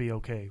 "I'm going to be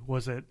okay"?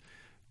 Was it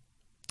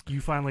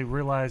you finally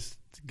realized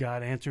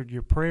God answered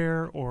your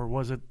prayer, or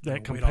was it that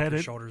weight off your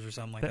competitive shoulders or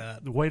something like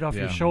that. the weight off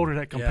your Yeah. shoulder,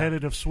 that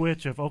competitive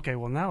switch of okay,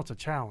 well now it's a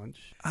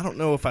challenge? I don't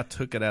know if I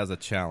took it as a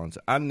challenge.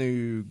 I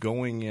knew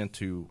going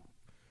into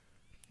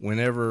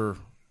whenever,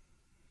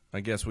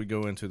 I guess we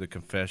go into the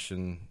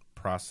confession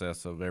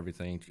process of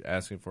everything,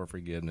 asking for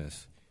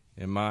forgiveness.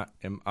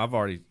 I've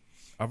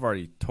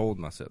already told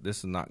myself this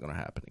is not going to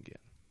happen again.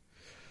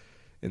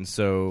 And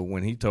so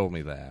when he told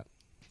me that,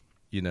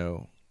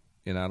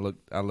 and I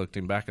looked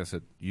him back, I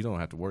said, "You don't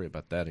have to worry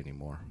about that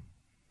anymore."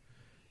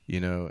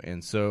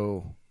 And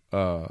so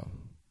I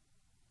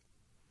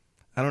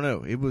don't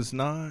know. It was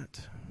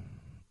not.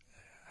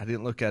 I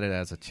didn't look at it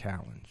as a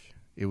challenge.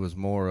 It was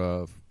more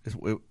of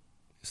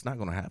it's not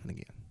going to happen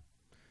again.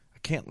 I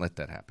can't let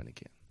that happen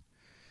again.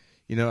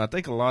 I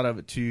think a lot of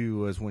it too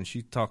was when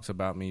she talks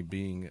about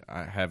me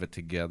I have it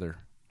together.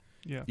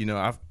 Yeah.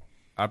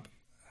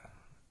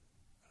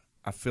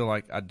 I feel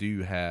like I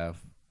do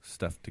have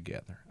stuff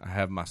together. I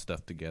have my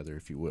stuff together,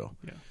 if you will.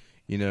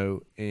 Yeah.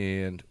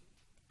 And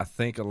I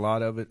think a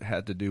lot of it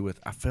had to do with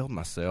I failed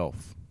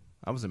myself.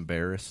 I was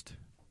embarrassed.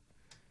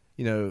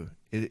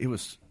 It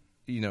was,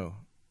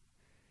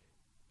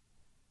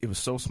 it was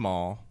so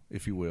small,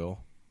 if you will,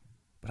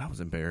 but I was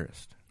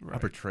embarrassed. Right. I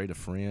betrayed a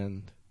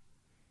friend.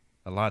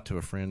 I lied to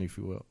a friend, if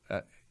you will.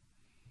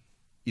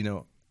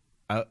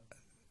 I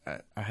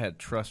had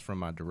trust from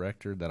my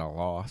director that I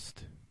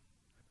lost.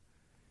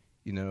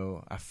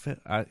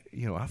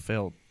 I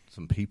failed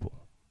some people.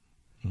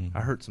 Mhm.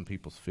 I hurt some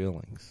people's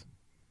feelings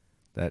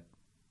that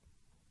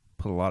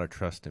put a lot of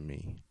trust in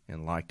me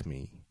and liked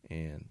me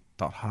and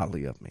thought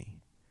highly of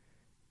me,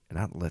 and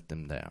I let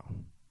them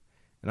down.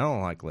 And I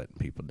don't like letting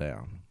people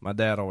down. My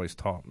dad always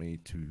taught me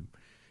to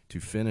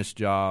finish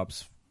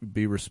jobs,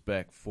 be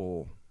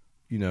respectful,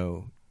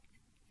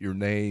 your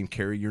name,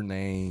 carry your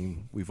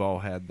name. We've all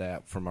had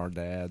that from our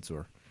dads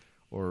or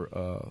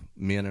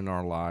men in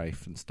our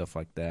life and stuff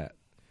like that.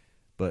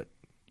 But,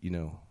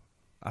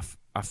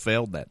 I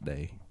failed that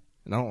day,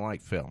 and I don't like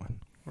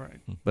failing. Right.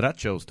 But I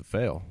chose to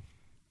fail.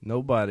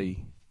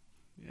 Nobody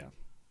Yeah.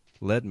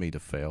 led me to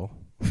fail.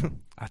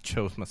 I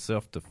chose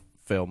myself to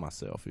fail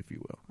myself, if you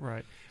will.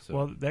 Right. So,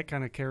 Well, that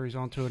kind of carries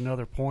on to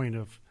another point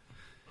of,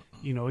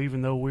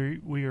 even though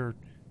we are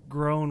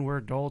grown, we're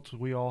adults,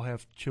 we all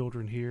have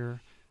children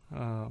here.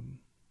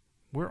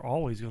 We're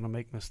always going to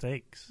make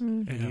mistakes,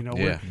 and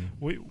Yeah.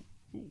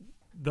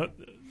 the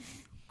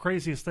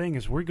craziest thing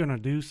is we're going to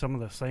do some of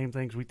the same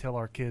things we tell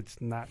our kids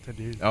not to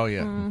do, Oh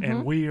yeah.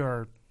 and we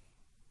are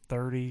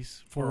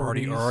 30s,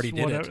 40s, Or already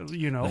did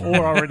it. whatever,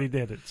 or already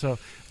did it. So,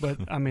 but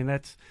I mean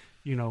that's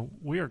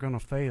we are going to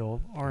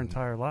fail our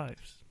entire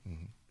lives,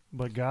 Mhm.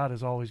 but God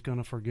is always going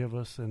to forgive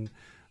us and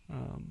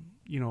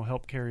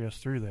help carry us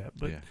through that.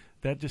 But Yeah.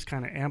 that just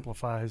kind of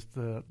amplifies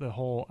the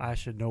whole I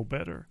should know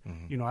better.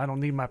 Mhm. I don't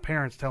need my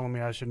parents telling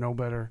me I should know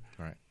better.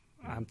 Right.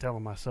 I'm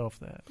telling myself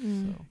that.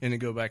 Mm. So. And to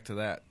go back to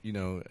that,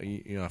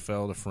 I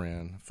failed a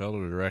friend, failed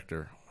a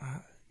director. I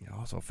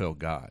also failed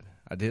God.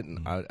 I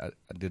didn't. I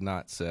did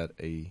not set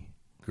a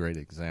great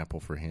example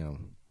for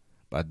him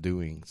by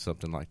doing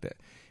something like that.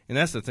 And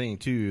that's the thing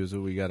too, is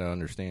what we got to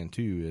understand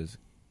too is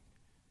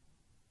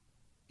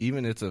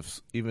even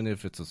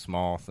if it's a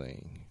small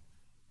thing,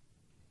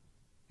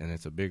 and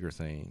it's a bigger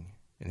thing,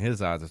 in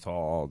his eyes, it's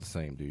all the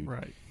same, dude.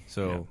 Right.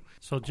 So. Yeah.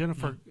 So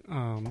Jennifer,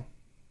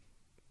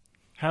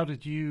 how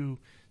did you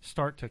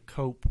start to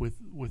cope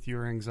with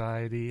your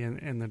anxiety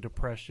and the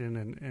depression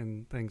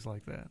and things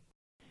like that?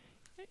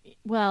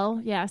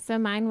 Well, yeah, so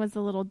mine was a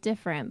little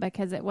different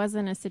because it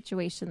wasn't a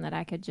situation that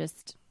I could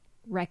just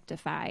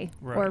rectify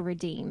or Right.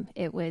 redeem.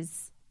 It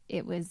was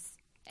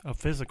A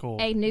physical,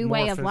 a new more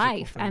way of physical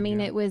life. thing, I mean,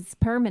 yeah. it was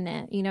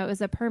permanent. It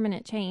was a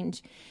permanent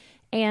change.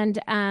 And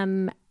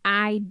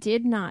I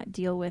did not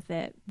deal with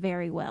it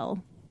very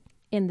well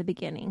in the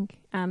beginning.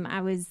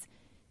 I was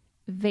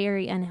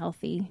very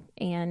unhealthy,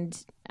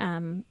 and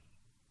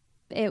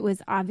it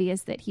was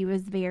obvious that he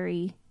was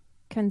very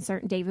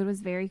concerned. David was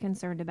very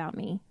concerned about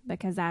me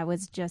because I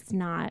was just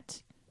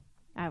not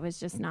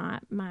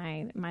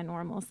my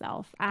normal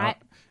self.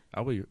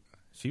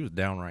 She was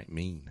downright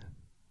mean.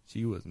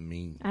 She was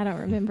mean. I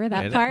don't remember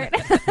that And-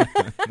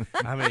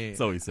 part. I mean,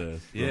 So he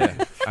says.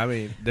 yeah. I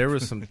mean, there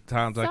was some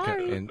times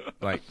Sorry. and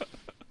like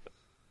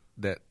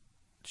that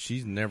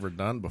she's never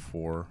done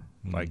before.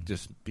 Like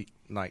just be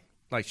like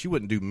she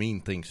wouldn't do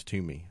mean things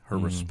to me. Her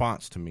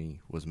response to me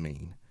was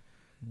mean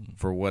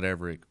for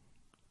whatever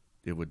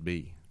it would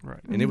be, Right.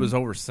 and it was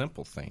over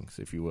simple things,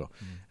 if you will.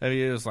 I mean,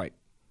 it was like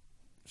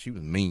she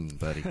was mean,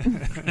 buddy,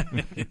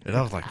 and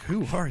I was like,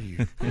 "Who are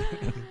you?"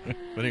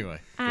 But anyway,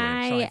 go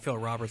ahead. Sound like Phil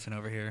Robertson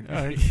over here.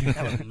 Uh,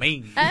 That was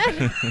mean.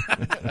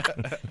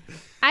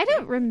 I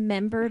don't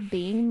remember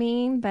being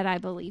mean, but I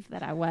believe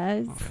that I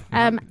was.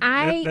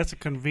 that's a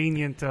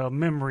convenient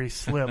memory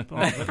slip.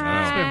 It's been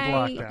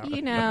blocked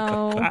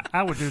out.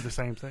 I would do the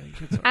same thing.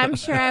 It's okay. I'm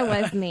sure I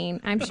was mean.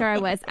 I'm sure I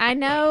was. I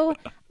know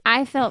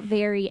I felt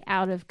very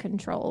out of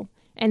control.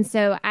 And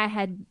so I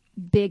had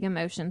big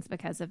emotions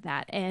because of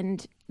that.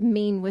 And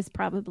mean was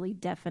probably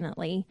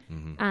definitely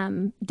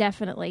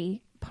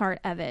part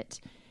of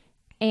it.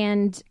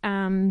 And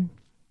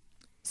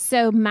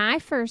so my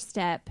first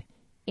step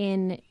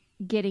in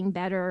getting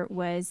better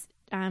was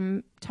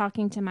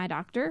talking to my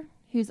doctor,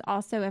 who's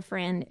also a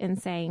friend,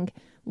 and saying,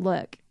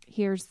 look,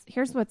 here's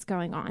what's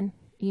going on.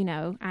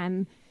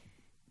 I'm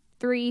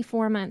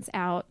 3-4 months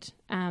out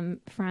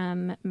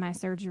from my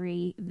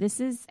surgery. This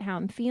is how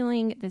I'm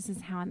feeling. This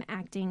is how I'm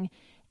acting.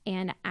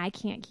 And I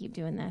can't keep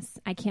doing this.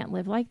 I can't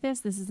live like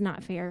this. This is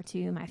not fair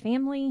to my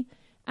family.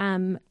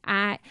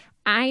 I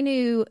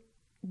knew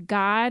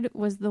God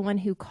was the one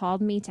who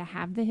called me to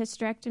have the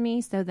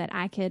hysterectomy so that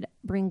I could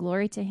bring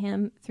glory to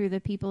him through the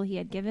people he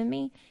had given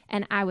me.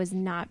 And I was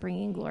not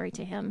bringing glory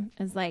to him.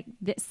 It's like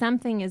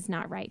something is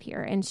not right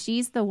here. And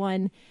she's the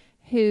one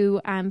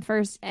who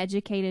first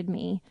educated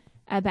me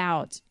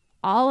about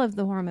all of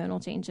the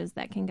hormonal changes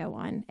that can go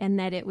on, and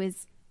that it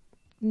was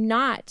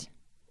not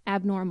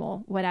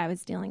abnormal what I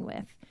was dealing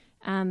with.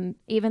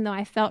 Even though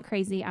I felt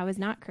crazy, I was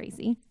not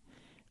crazy.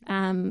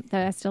 Though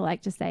I still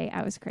like to say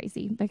I was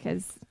crazy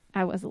because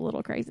I was a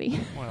little crazy.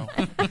 Well,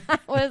 I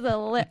was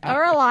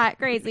or a lot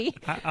crazy.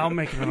 I'll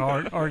make an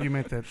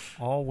argument that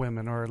all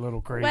women are a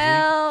little crazy.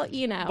 Well,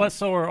 but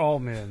so are all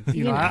men.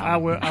 You know, know. I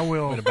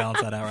will. Way to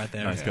balance that out right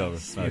there. Nice cover.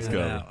 Nice cover.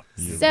 Yeah.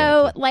 You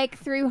So, bet. like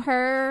through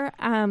her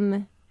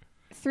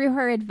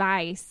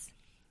advice,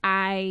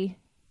 I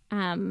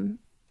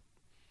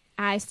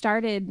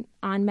started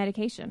on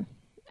medication,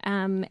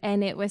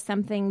 and it was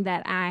something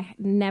that I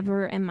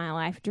never in my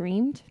life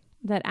dreamed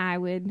that I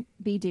would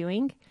be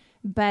doing,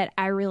 but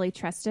I really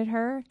trusted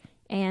her,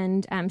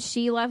 and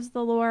she loves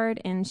the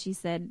Lord, and she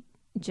said,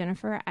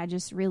 Jennifer, I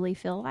just really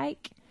feel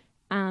like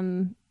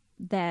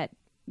that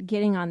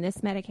getting on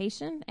this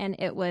medication, and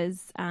it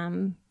was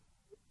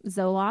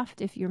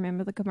Zoloft, if you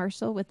remember the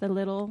commercial with the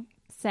little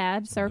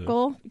sad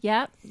circle.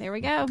 Yep, there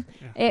we go.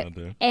 I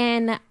do.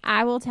 And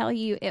I will tell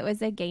you, it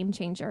was a game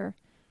changer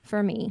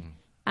for me.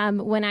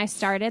 When I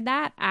started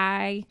that,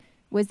 I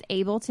was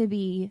able to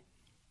be,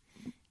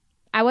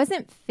 I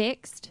wasn't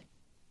fixed,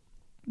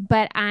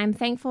 but I'm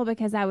thankful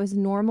because I was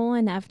normal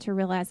enough to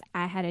realize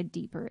I had a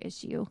deeper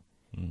issue,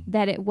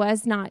 that it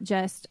was not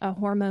just a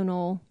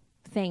hormonal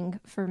thing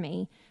for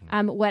me.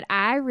 What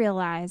I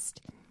realized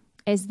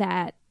is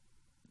that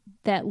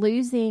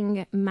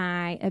losing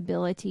my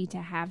ability to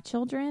have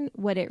children,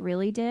 what it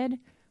really did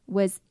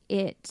was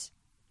it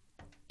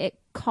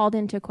called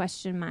into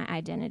question my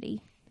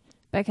identity,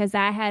 because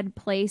I had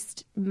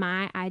placed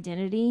my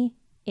identity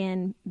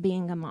in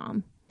being a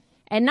mom,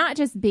 and not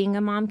just being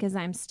a mom because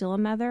I'm still a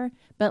mother,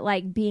 but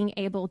like being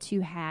able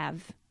to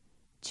have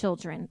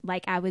children.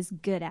 Like I was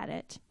good at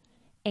it.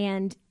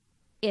 And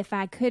if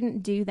I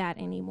couldn't do that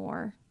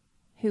anymore,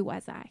 who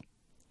was I?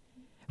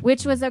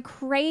 Which was a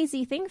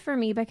crazy thing for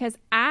me because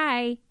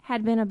I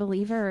had been a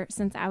believer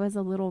since I was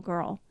a little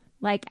girl.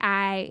 Like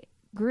I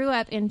grew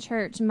up in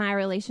church. My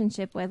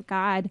relationship with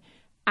God,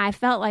 I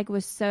felt like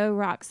was so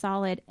rock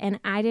solid, and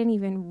I didn't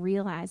even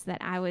realize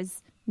that I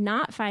was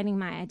not finding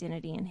my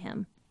identity in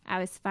him. I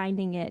was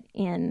finding it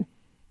in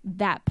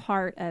that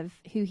part of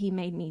who he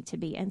made me to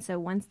be. And so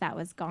once that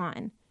was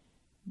gone,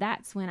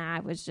 that's when I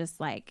was just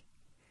like,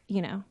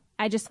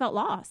 I just felt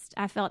lost.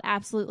 I felt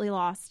absolutely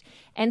lost.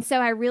 And so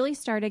I really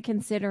started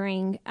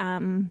considering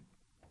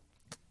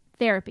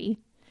therapy,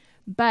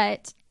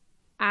 but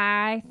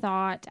I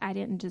thought I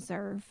didn't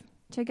deserve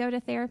to go to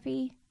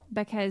therapy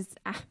because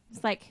I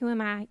was like, who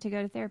am I to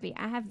go to therapy?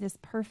 I have this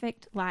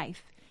perfect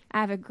life. I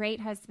have a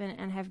great husband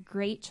and have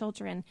great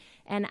children,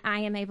 and I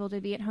am able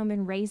to be at home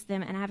and raise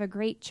them, and I have a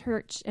great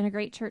church and a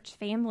great church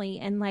family.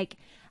 And like,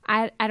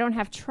 I don't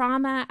have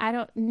trauma.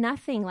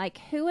 Nothing. Like,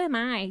 who am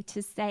I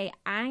to say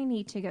I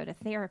need to go to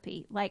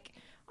therapy? Like,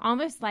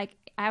 almost like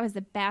I was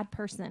a bad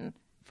person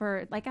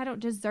for, like, I don't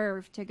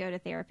deserve to go to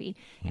therapy.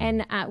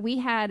 And we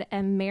had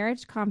a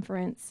marriage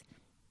conference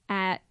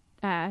at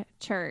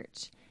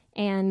church,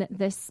 and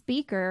the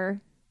speaker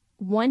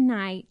one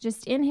night,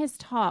 just in his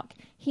talk,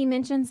 he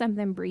mentioned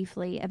something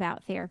briefly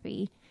about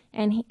therapy.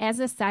 And as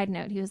a side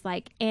note, he was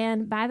like,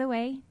 and by the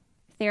way,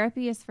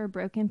 therapy is for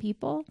broken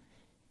people,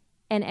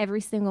 and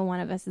every single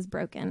one of us is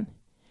broken.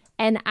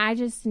 And I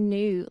just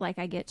knew, like,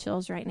 I get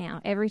chills right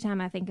now every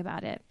time I think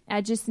about it.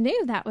 I just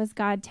knew that was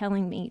God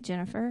telling me,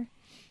 Jennifer,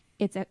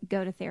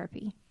 go to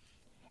therapy.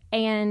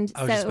 And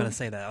I was just going to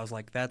say that. I was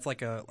like, that's a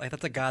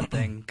God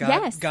thing. God,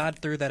 Yes. God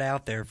threw that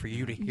out there for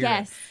you to hear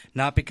Yes. it.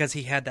 Not because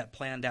he had that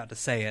planned out to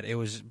say it. It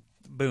was,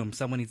 boom,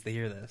 someone needs to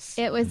hear this.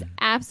 It was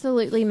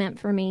absolutely meant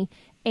for me.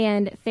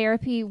 And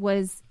therapy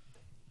was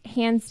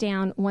hands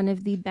down one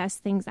of the best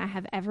things I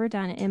have ever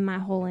done in my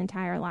whole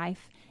entire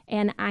life.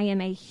 And I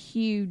am a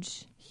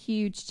huge,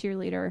 huge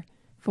cheerleader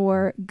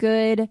for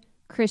good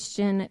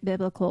Christian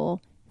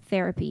biblical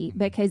therapy,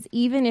 because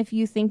even if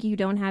you think you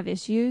don't have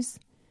issues,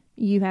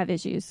 you have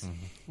issues.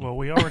 Well,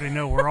 we already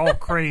know we're all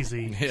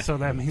crazy, so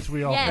that means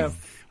we all Yes.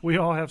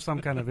 have some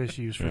kind of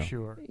issues for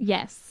sure.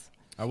 Yes.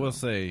 I will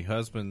say,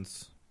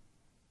 husbands,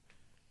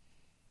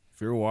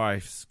 if your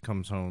wife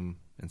comes home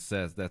and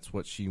says that's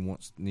what she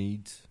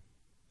needs,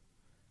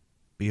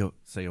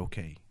 say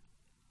okay.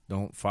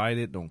 Don't fight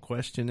it. Don't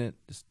question it.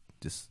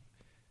 Just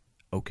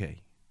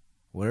okay.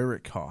 Whatever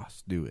it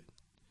costs, do it,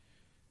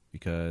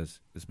 because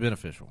it's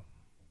beneficial.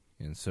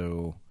 And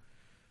so,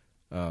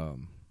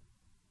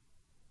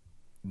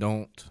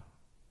 don't.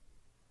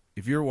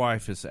 If your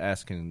wife is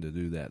asking to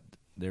do that,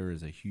 there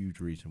is a huge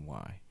reason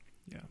why.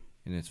 Yeah.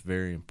 And it's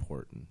very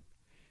important.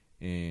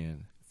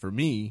 And for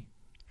me,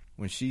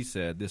 when she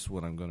said, this is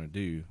what I'm going to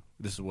do,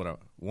 this is what I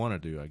want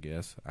to do, I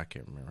guess. I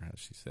can't remember how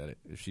she said it.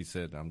 If she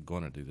said, I'm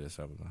going to do this,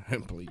 I was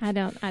like, please. I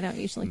don't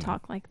usually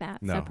talk like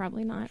that, No. so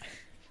probably not.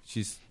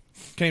 She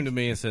came to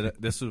me and said,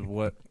 this is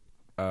what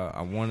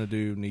I want to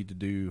do, need to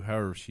do,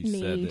 however she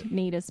said it.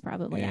 Need is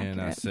probably And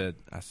accurate.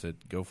 I said,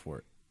 go for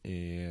it.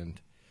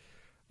 And,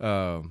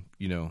 of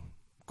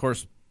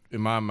course, in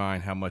my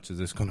mind, how much is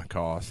this going to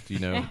cost,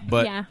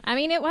 But yeah, I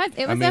mean, it was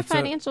mean, a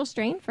financial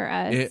strain for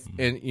us.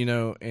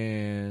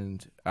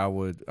 and I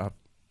would,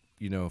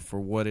 for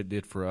what it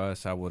did for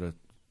us, I would have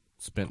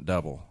spent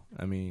double.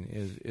 I mean,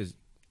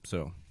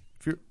 so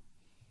if you're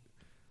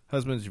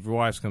husbands, if your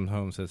wife comes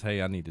home and says,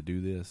 "Hey, I need to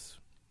do this,"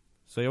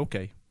 say,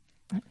 "Okay."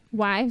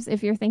 Wives,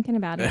 if you're thinking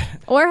about it,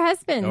 or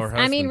husbands. Or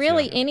I mean, husbands,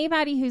 really, yeah.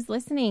 anybody who's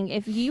listening,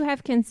 if you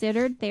have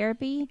considered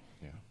therapy,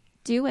 Yeah.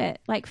 do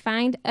it. Like,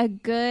 find a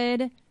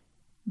good,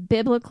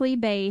 biblically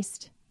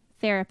based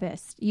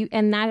therapist.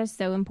 And that is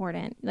so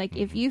important. Like,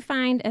 if you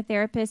find a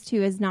therapist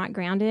who is not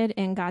grounded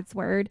in God's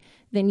word,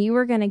 then you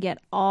are going to get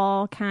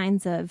all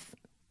kinds of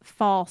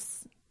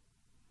false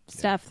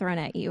stuff thrown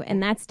at you,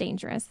 and that's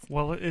dangerous.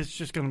 Well, it's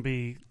just going to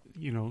be,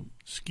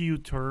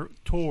 skewed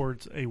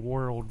towards a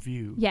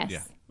worldview. Yes.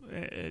 Yeah.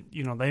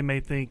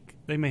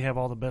 They may have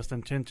all the best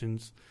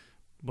intentions,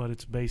 but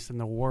it's based in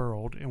the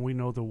world, and we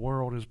know the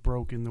world is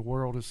broken, the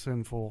world is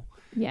sinful,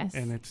 Yes.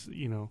 and it's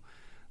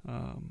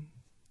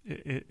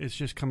it's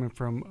just coming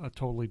from a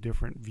totally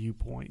different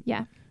viewpoint.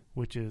 Yeah.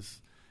 Which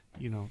is,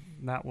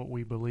 not what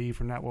we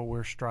believe or not what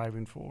we're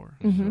striving for.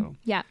 Mm-hmm. So,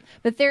 Yeah.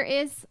 But there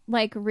is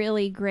like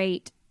really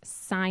great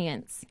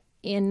science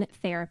in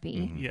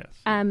therapy. yes.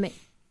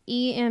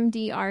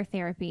 EMDR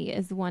therapy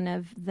is one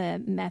of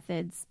the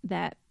methods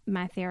that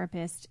my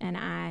therapist and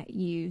I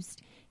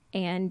used,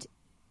 and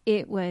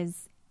it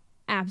was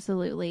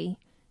absolutely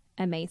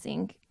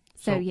amazing.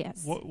 So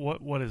yes.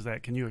 What is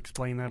that? Can you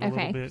explain that a little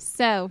Okay. bit?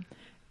 So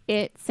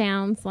it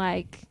sounds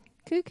like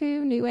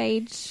cuckoo, new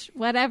age,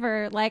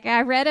 whatever. Like,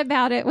 I read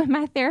about it when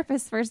my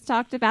therapist first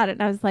talked about it,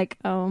 and I was like,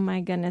 oh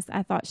my goodness,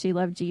 I thought she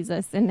loved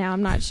Jesus, and now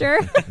I'm not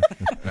sure.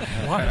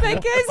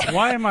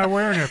 Why am I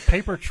wearing a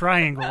paper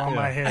triangle on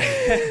my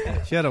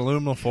head? She had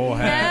aluminum foil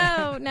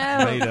hat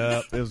No. made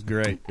up. It was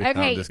great. No,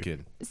 Okay. I'm just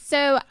kidding.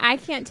 So I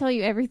can't tell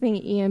you everything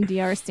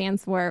EMDR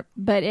stands for,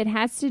 but it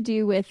has to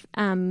do with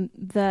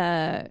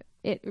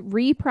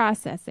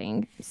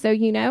reprocessing. So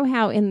you know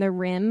how in the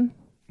REM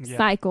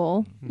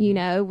cycle,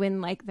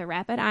 when like the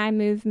rapid eye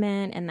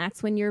movement, and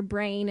that's when your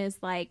brain is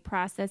like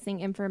processing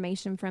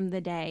information from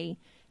the day.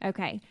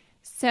 Okay.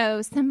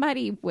 So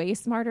somebody way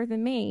smarter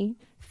than me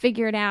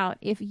figured out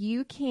if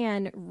you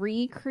can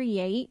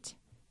recreate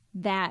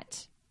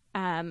that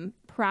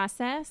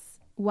process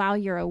while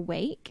you're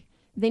awake,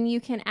 then you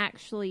can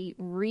actually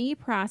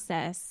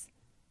reprocess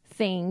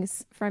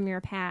things from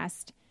your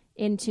past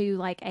into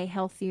like a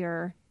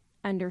healthier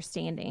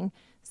understanding.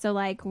 So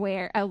like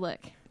look,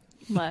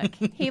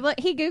 he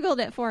Googled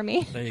it for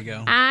me. There you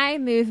go. Eye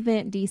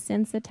movement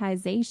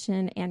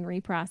desensitization and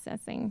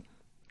reprocessing.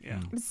 Yeah.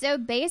 So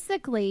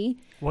basically,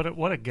 What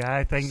a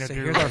guy thing to So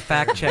do. here's our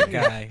fact check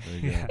guy. There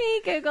you go.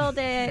 he Googled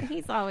it.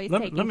 He's always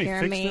Let taking me care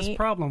fix of me. this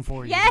problem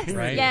for you. Yes,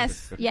 Right.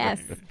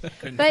 yes.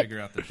 Couldn't But-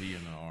 figure out the D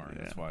and the R.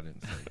 That's why I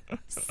didn't say it.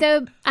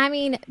 So, I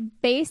mean,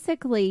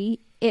 basically,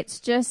 it's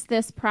just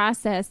this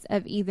process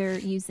of either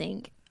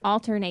using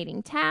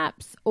alternating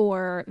taps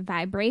or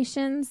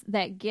vibrations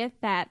that get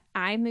that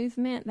eye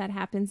movement that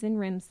happens in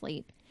REM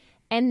sleep.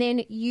 And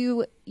then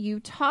you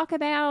talk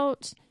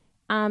about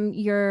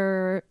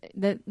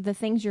the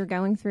things you're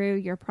going through,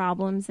 your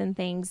problems and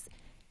things,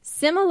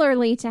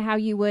 similarly to how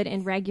you would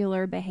in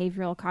regular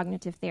behavioral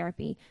cognitive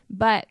therapy.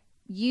 But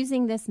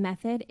using this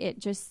method, it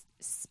just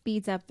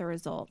speeds up the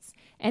results.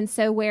 And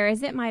so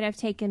whereas it might have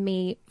taken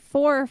me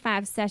 4 or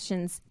 5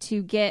 sessions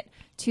to get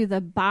to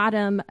the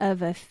bottom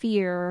of a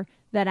fear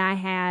that I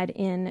had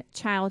in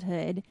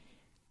childhood,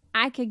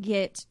 I could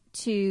get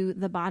to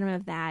the bottom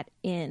of that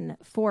in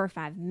 4 or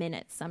 5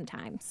 minutes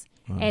sometimes.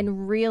 Wow.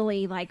 And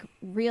really like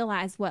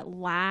realize what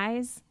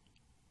lies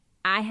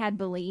I had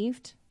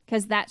believed,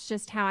 because that's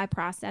just how I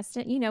processed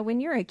it. When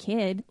you're a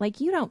kid, like,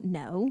 you don't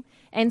know.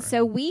 And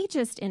so we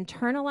just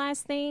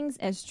internalize things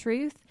as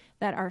truth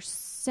that are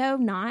so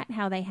not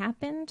how they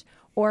happened,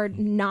 or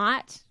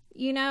not,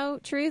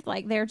 truth.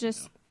 Like,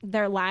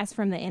 they're lies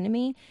from the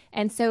enemy.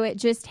 And so it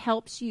just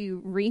helps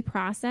you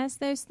reprocess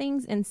those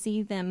things and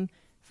see them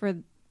for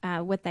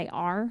what they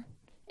are,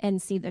 and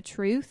see the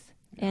truth,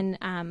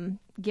 and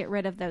get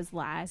rid of those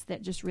lies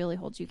that just really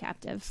hold you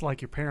captive. It's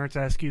like your parents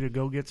ask you to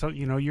go get some,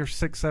 you're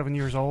 6, 7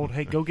 years old.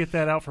 Hey, go get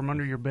that out from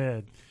under your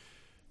bed.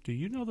 Do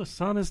you know the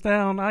sun is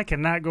down? I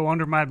cannot go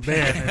under my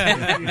bed.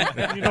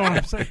 You know what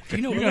I'm saying? Do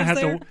you know you're what gonna was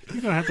have to.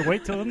 You're gonna have to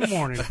wait till in the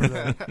morning for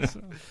that.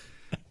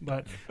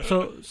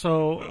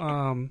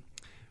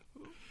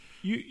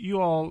 You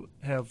all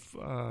have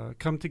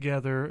come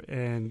together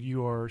and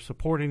you are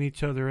supporting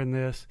each other in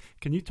this.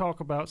 Can you talk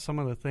about some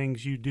of the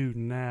things you do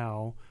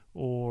now,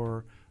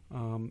 or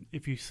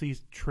if you see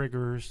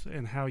triggers,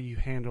 and how you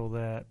handle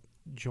that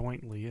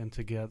jointly and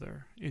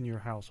together in your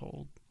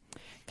household?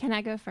 Can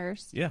I go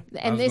first? Yeah. I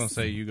And was going this- to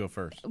say you go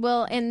first.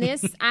 Well, in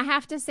this, I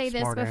have to say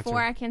this Smart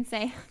before answer. I can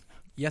say,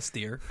 Yes,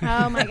 dear.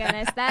 oh my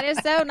goodness, that is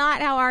so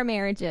not how our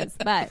marriage is.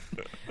 But,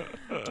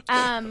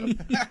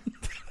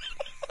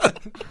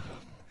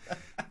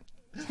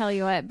 tell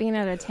you what, being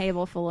at a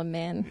table full of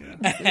men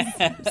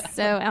is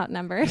so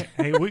outnumbered.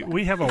 Hey,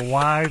 we have a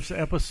wives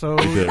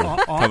episode do.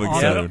 Coming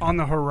soon. on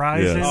the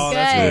horizon. Yes. Oh,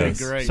 that's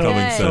that's great. So-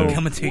 Coming Good. soon.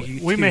 Coming to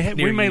you. We may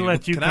near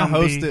let you Can I come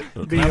host be,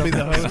 it? be Can I a be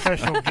the host?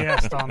 special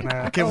guest on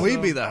that. Can we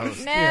be the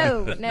host?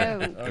 No.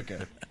 Okay.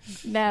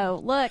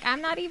 No, look,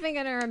 I'm not even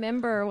going to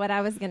remember what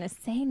I was going to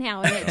say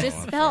now. And it just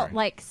felt sorry.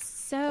 like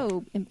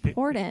so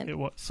important. It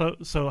was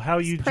so how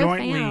you It's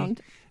jointly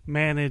profound.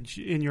 manage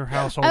in your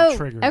household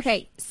triggers.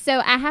 Okay.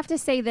 So I have to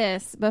say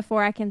this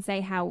before I can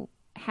say how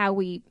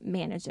we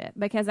manage it,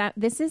 because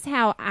this is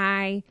how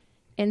I,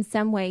 in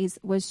some ways,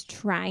 was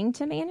trying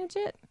to manage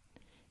it.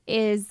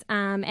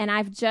 And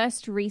I've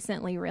just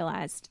recently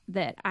realized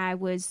that I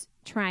was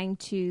trying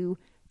to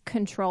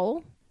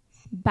control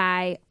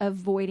by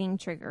avoiding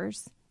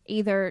triggers,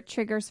 either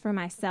triggers for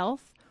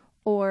myself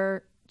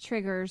or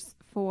triggers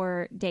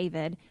for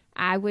David.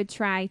 I would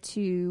try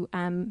to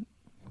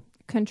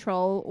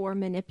control or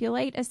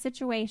manipulate a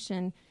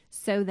situation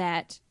so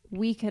that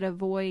we could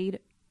avoid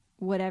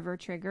whatever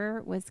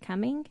trigger was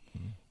coming.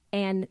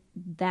 And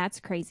that's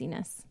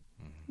craziness,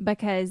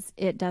 because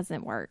it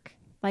doesn't work.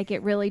 Like,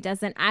 it really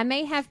doesn't. I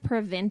may have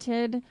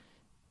prevented,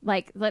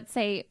 like, let's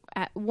say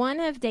one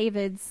of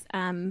David's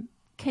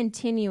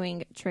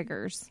continuing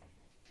triggers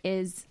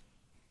is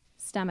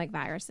stomach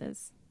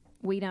viruses.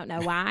 We don't know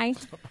why,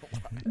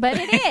 but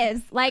it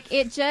is. Like,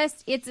 it's a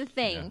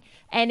thing. Yeah.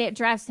 And it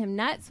drives him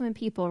nuts when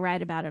people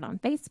write about it on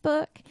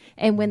Facebook.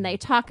 And when they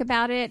talk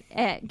about it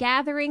at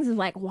gatherings, it's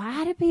like,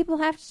 why do people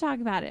have to talk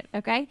about it?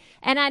 Okay.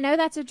 And I know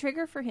that's a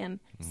trigger for him.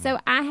 So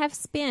I have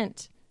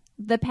spent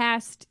the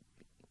past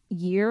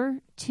year,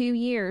 2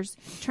 years,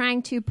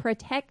 trying to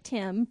protect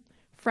him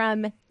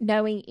from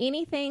knowing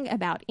anything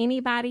about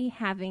anybody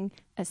having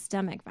a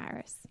stomach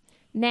virus.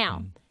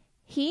 Now,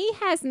 he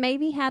has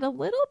maybe had a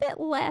little bit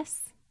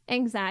less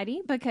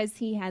anxiety because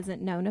he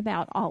hasn't known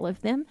about all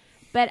of them.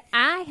 But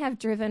I have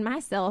driven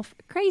myself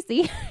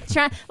crazy.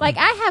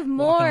 I have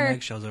more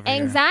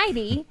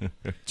anxiety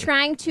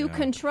trying to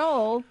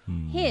control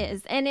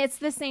his. And it's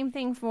the same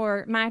thing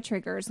for my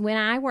triggers. When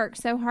I work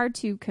so hard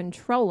to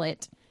control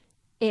it,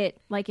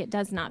 it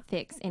does not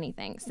fix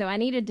anything. So I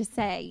needed to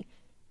say,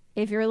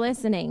 if you're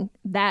listening,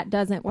 that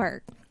doesn't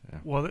work. Yeah.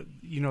 Well,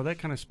 that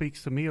kind of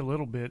speaks to me a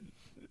little bit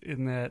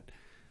in that,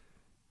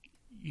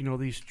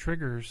 these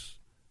triggers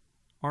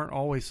aren't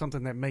always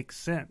something that makes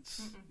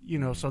sense.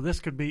 Mm-hmm. So this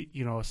could be,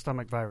 a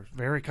stomach virus.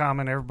 Very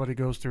common. Everybody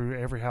goes through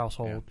every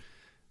household. Yeah.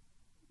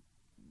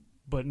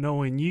 But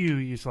knowing you,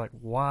 it's like,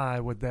 why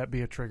would that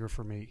be a trigger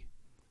for me?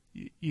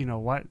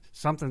 Why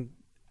something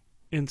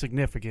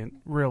insignificant,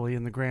 really,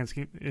 in the grand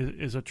scheme,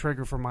 is a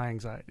trigger for my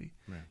anxiety.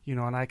 Right.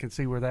 And I can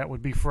see where that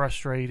would be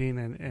frustrating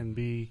and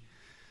be,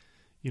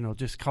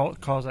 just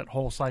cause that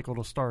whole cycle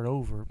to start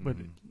over. But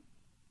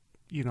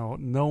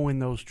knowing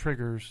those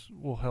triggers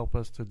will help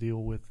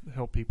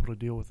people to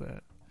deal with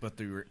that. But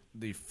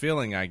the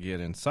feeling I get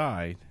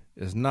inside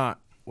is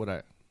not what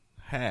I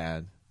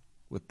had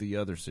with the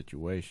other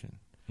situation.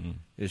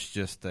 It's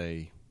just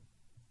I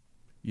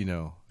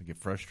get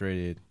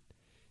frustrated.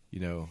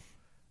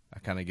 I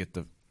kind of get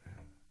the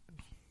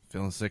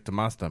feeling sick to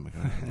my stomach.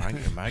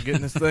 Am I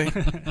getting this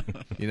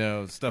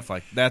thing? Stuff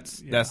like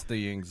that's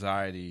the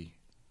anxiety.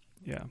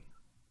 Yeah.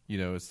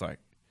 It's like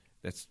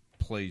that's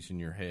plays in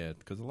your head,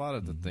 because a lot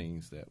of the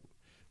things that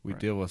we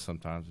deal with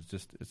sometimes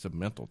it's a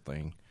mental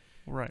thing.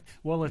 Right.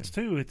 Well, it's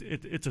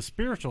a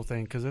spiritual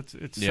thing, because it's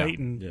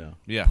Satan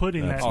Yeah.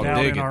 putting that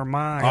doubt in our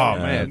mind. Oh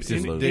man,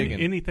 just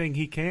anything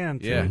he can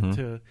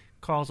to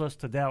cause us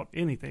to doubt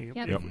anything.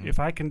 Yep. If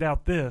I can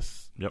doubt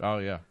this, oh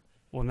yeah.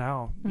 Well,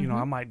 now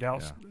I might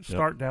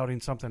start doubting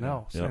something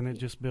else, and it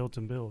just builds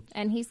and builds.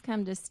 And he's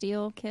come to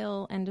steal,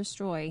 kill, and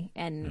destroy.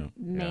 And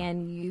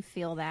you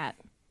feel that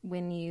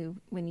when you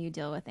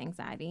deal with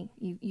anxiety,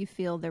 you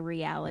feel the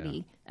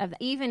reality of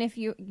even if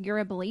you're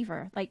a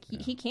believer. Like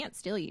he can't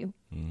steal you,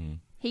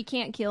 he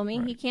can't kill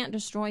me, he can't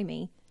destroy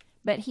me,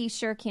 but he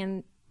sure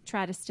can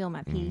try to steal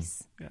my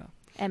peace.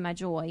 And my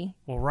joy.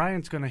 Well,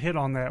 Ryan's going to hit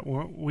on that.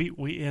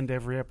 We end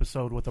every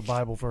episode with a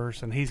Bible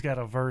verse, and he's got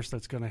a verse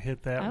that's going to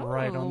hit that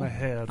right on the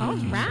head. All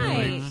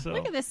right.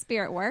 Look at the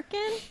Spirit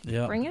working.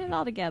 Yeah. Bringing it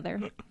all together.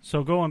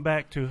 So going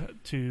back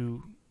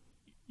to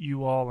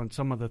you all and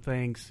some of the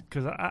things,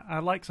 because I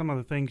like some of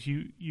the things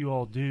you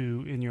all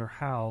do in your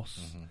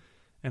house,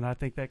 and I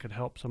think that could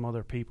help some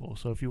other people.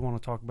 So if you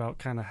want to talk about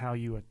kind of how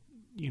you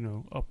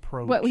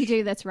approach what we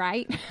do that's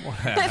right,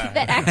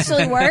 that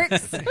actually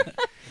works.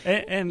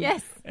 And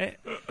yes.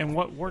 And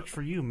what works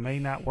for you may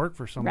not work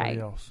for somebody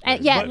else.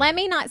 Let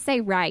me not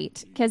say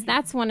right, because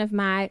that's one of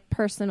my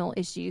personal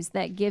issues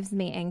that gives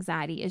me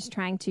anxiety, is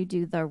trying to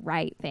do the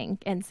right thing.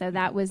 And so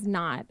that was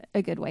not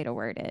a good way to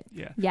word it.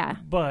 Yeah.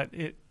 But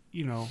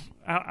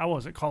I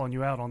wasn't calling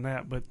you out on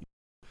that, but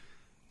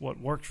what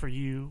works for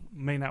you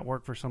may not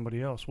work for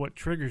somebody else. What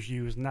triggers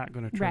you is not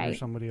going to trigger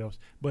somebody else.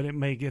 But it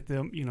may get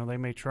them, they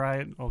may try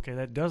it. Okay,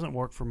 that doesn't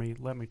work for me.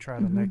 Let me try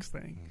the next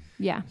thing.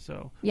 Yeah.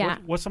 So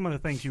what's some of the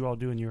things you all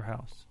do in your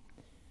house?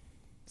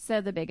 So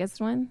the biggest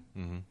one?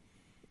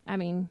 I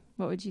mean,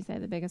 what would you say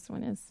the biggest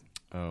one is?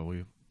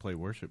 We play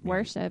worship music.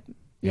 Worship.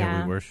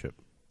 Yeah, we worship.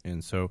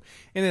 And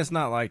it's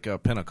not like a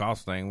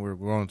Pentecost thing. We're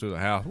going through the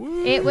house.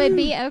 Woo! It would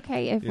be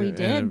okay if we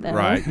did, though.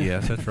 Right,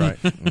 yes, that's right.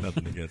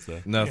 Nothing against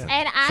that. Nothing.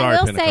 And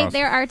I will say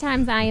there are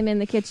times I am in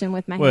the kitchen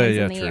with my hands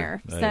in the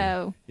air. Hey.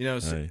 So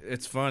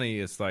it's funny.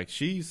 It's like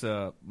she's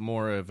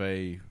more of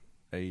a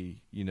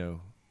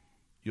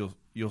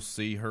you'll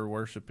see her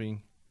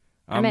worshiping.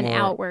 I'm an more-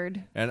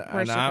 outward and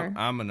worshiper.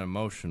 I'm an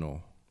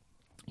emotional.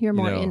 You're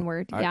more you know,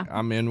 inward. Yeah.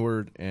 I'm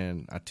inward,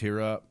 and I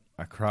tear up,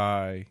 I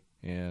cry,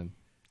 and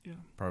Yeah.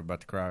 probably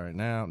about to cry right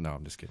now. No,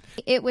 I'm just kidding.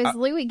 It was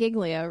Louis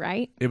Giglio,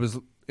 right? It was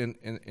in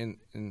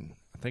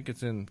I think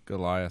it's in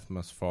Goliath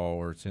Must Fall,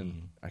 or it's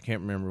in I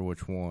can't remember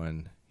which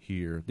one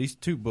here. These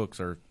two books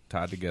are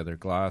tied together: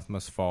 Goliath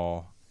Must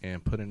Fall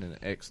and Putting an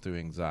X Through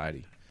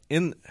Anxiety.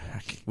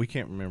 We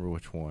can't remember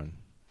which one,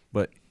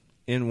 but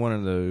in one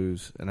of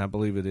those, and I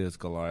believe it is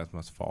Goliath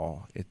Must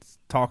Fall, it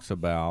talks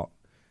about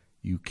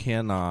you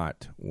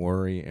cannot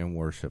worry and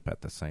worship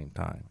at the same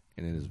time.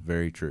 And it is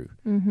very true.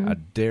 I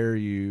dare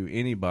you,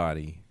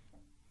 anybody,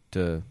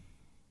 to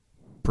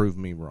prove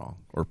me wrong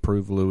or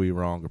prove Louis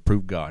wrong or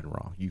prove God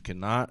wrong. You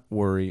cannot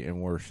worry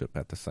and worship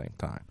at the same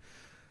time.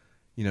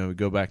 You know,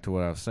 go back to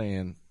what I was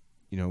saying,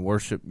 you know,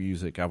 worship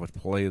music, I would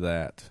play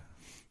that,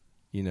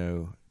 you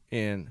know,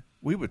 and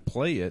we would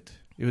play it.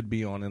 It would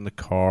be on in the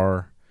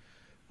car.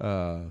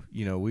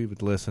 You know, we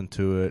would listen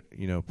to it,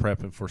 you know,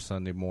 prepping for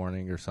Sunday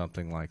morning or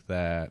something like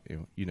that.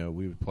 You know,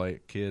 we would play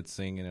it, kids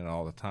singing it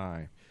all the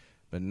time.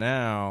 But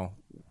now,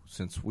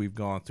 since we've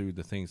gone through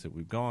the things that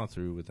we've gone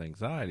through with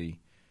anxiety,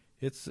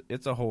 it's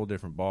a whole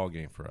different ball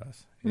game for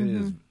us. It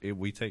is.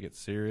 We take it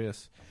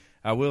serious.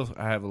 I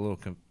have a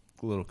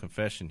little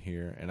confession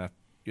here, and I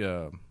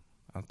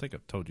think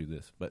I've told you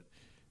this, but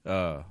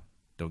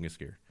don't get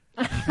scared.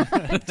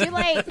 Too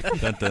late.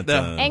 Dun, dun,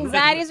 dun.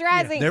 Anxiety's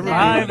rising. Never No.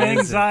 I have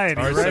anxiety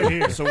right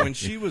here. So when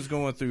she was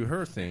going through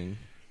her thing,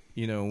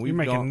 you know, You're we've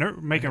making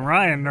gone. making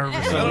Ryan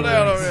nervous. Settle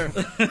down over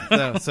there.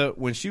 No, so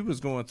when she was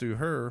going through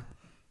her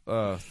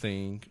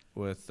thing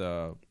with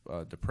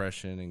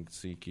depression and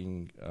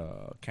seeking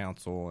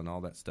counsel and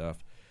all that stuff,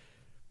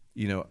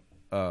 you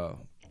know,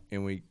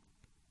 and we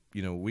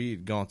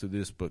had gone through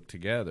this book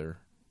together,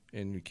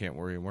 and you can't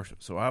worry and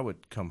worship. So I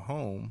would come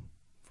home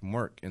from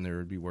work, and there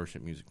would be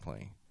worship music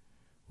playing.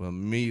 Well,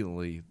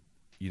 immediately,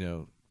 you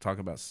know, talk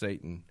about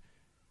Satan,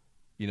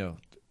 you know,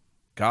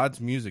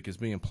 God's music is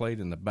being played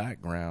in the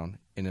background,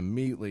 and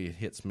immediately it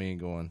hits me and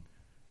going,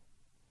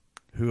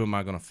 who am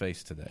I going to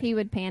face today? He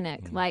would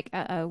panic, like,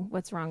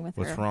 what's wrong with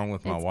her? What's wrong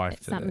with my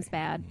wife today? Something's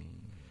bad.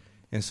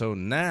 And so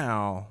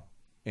now,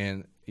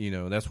 and you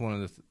know, that's one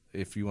of the,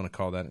 if you want to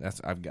call that,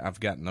 I've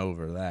gotten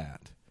over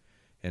that.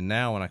 And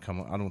now when I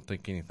come, I don't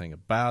think anything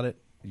about it.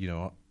 You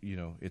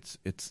know, it's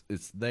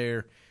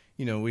there.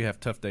 You know, we have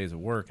tough days at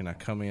work, and I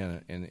come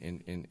in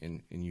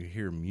and you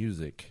hear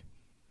music,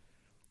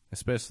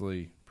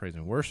 especially praise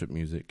and worship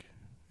music.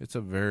 It's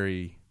a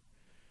very,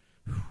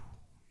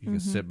 you can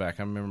sit back.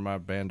 I remember my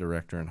band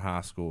director in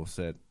high school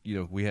said, you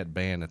know, we had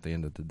band at the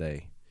end of the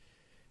day.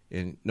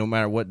 And no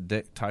matter what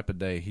type of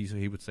day,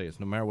 he would say, it's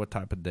no matter what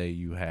type of day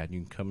you had, you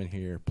can come in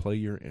here, play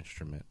your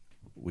instrument.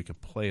 We could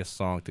play a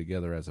song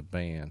together as a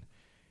band,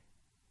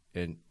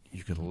 and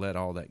you could let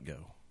all that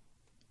go.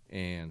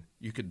 And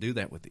you could do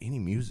that with any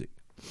music.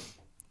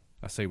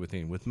 I say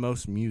with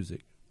most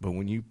music. But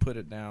when you put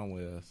it down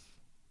with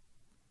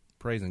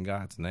praising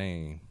God's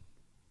name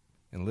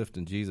and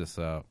lifting Jesus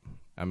up,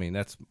 I mean,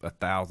 that's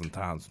 1,000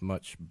 times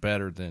much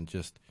better than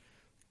just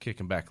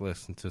kicking back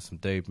listening to some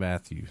Dave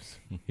Matthews.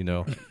 You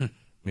know,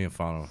 me and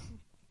Fano,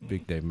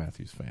 big Dave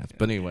Matthews fans.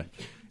 But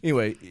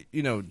anyway,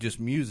 you know, just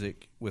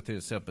music within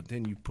itself. But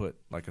then you put,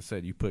 like I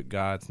said, you put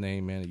God's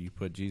name in it, you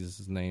put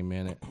Jesus' name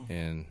in it,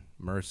 and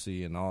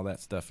mercy and all that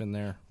stuff in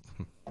there.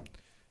 I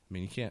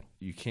mean,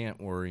 you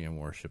can't worry and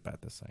worship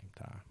at the same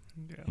time.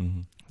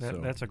 Yeah,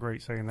 So- that's a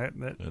great saying. That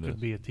It could is.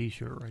 be a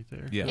T-shirt right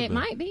there. Yeah, It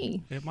might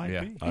be. It might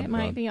Yeah. be. It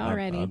might be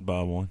already. I'd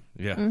buy one.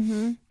 yeah.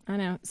 I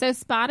know. So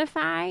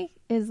Spotify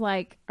is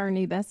like our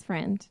new best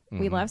friend.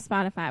 We love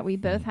Spotify. We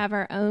both have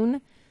our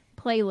own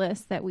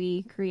playlist that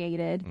we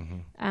created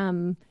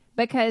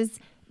because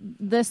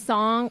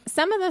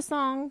some of the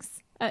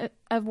songs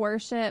of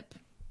worship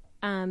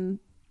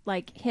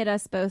like hit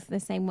us both the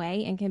same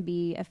way and can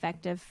be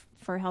effective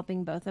for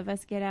helping both of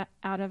us get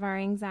out of our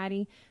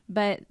anxiety.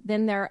 But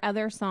then there are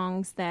other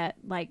songs that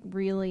like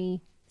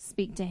really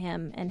speak to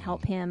him and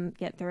help him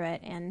get through it,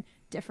 and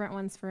different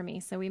ones for me.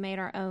 So we made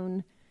our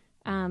own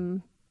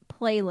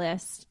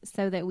playlist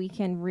so that we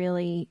can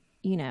really,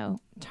 you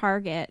know,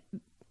 target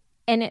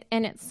and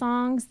it's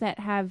songs that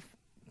have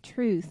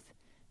truth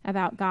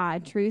about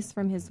God, truths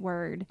from his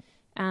word.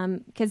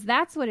 Because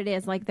that's what it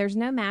is. Like, there's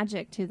no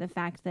magic to the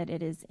fact that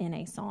it is in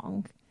a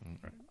song.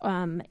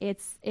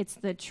 It's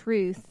the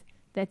truth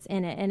that's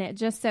in it. And it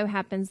just so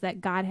happens that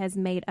God has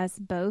made us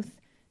both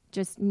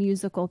just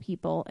musical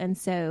people. And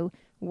so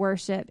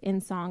worship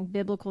in song,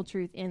 biblical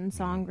truth in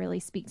song really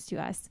speaks to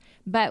us.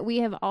 But we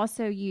have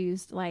also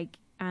used, like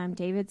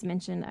David's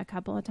mentioned a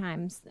couple of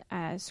times,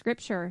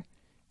 scripture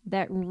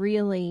that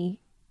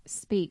really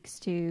speaks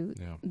to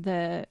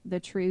the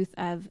truth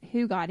of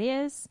who God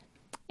is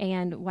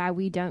and why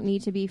we don't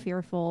need to be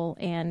fearful.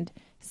 And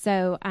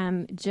so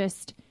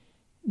just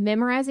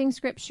memorizing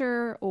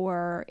scripture,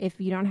 or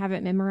if you don't have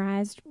it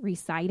memorized,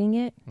 reciting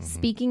it,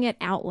 speaking it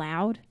out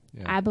loud.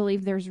 I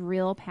believe there's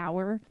real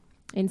power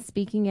in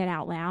speaking it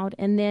out loud.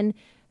 And then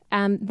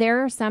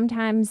There are some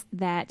times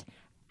that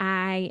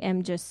I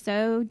am just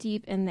so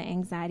deep in the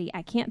anxiety,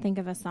 I can't think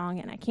of a song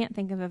and I can't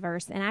think of a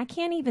verse, and I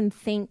can't even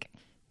think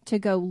to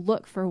go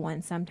look for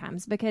one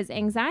sometimes, because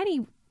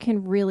anxiety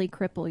can really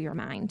cripple your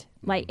mind.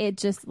 Like, it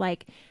just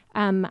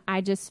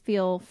I just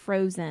feel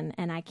frozen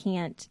and I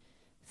can't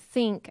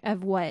think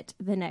of what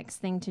the next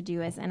thing to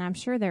do is. And I'm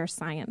sure there's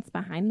science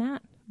behind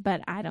that,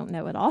 but I don't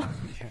know it all.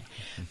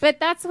 But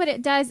that's what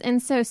it does.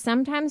 And so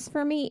sometimes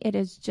for me, it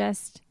is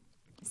just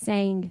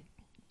saying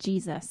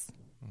Jesus.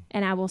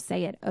 And I will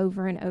say it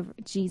over and over.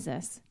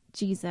 Jesus,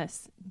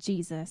 Jesus,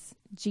 Jesus,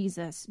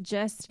 Jesus.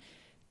 Just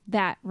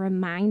that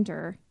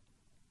reminder,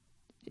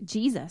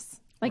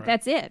 Jesus. Like,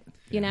 that's it,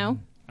 you know?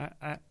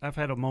 I've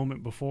had a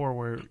moment before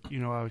where,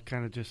 I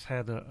kind of just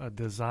had a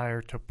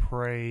desire to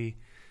pray,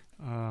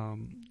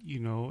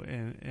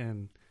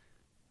 and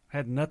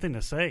had nothing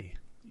to say.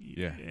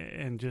 Yeah.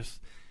 And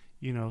just,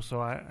 so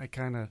I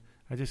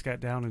I just got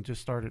down and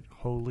just started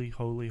holy,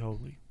 holy,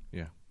 holy.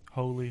 Yeah.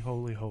 Holy,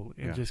 holy, holy.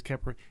 And Yeah. just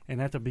kept,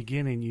 and at the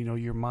beginning,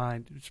 your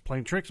mind is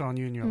playing tricks on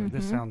you and you're like,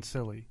 this sounds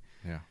silly.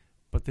 Yeah.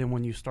 But then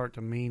when you start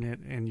to mean it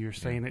and you're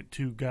saying it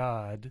to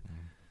God,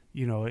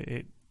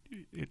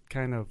 it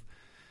kind of,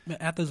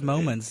 At those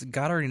moments,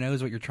 God already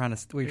knows what you're trying to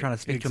speak to him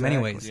Exactly.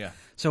 anyways. Yeah.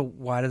 So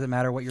why does it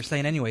matter what you're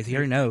saying anyways? He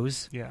already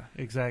knows. yeah,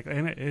 exactly.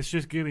 And it's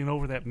just getting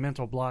over that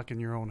mental block in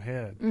your own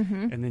head.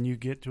 And then you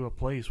get to a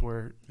place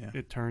where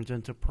it turns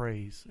into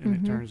praise and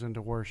it turns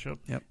into worship.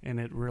 Yep. And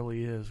it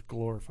really is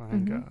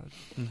glorifying God.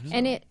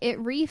 And it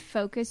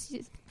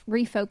refocuses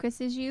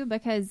you,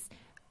 because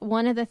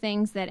one of the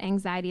things that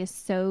anxiety is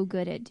so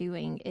good at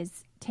doing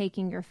is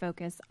taking your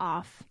focus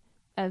off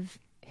of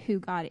who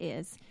God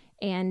is.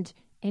 And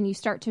you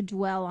start to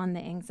dwell on the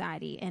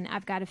anxiety, and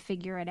I've got to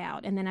figure it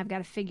out, and then I've got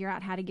to figure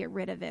out how to get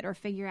rid of it or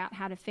figure out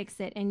how to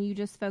fix it, and you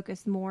just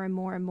focus more and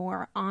more and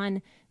more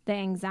on the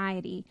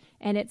anxiety,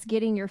 and it's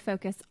getting your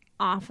focus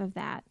off of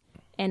that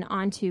and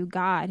onto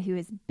God, who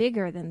is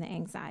bigger than the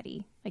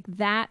anxiety. Like,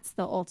 that's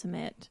the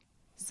ultimate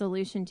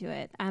solution to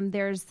it.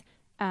 There's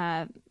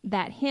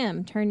that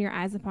hymn, Turn Your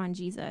Eyes Upon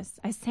Jesus.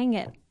 I sang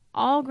it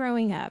all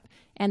growing up,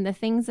 and the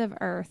things of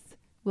earth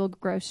will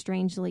grow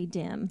strangely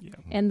dim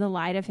in the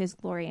light of his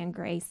glory and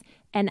grace.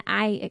 And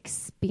I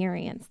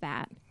experience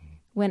that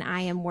when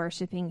I am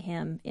worshiping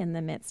him in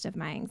the midst of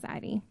my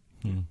anxiety.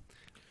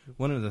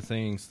 One of the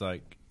things,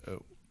 like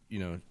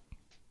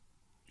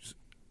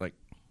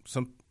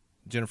some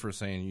Jennifer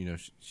saying,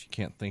 she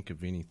can't think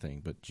of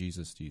anything but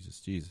Jesus, Jesus,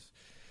 Jesus.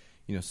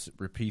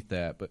 Repeat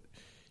that. But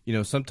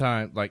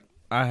sometimes, like,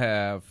 I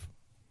have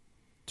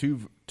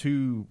two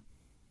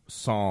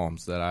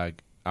Psalms that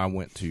I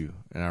went to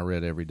and I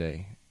read every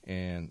day,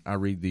 and I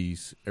read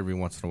these every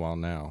once in a while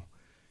now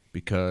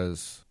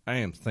because I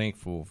am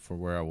thankful for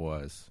where I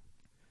was.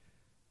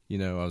 I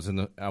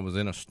was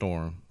in a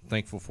storm,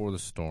 thankful for the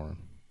storm,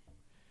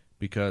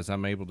 because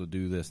I'm able to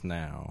do this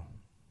now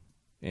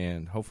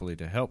and hopefully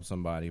to help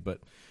somebody.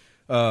 But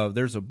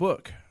there's a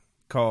book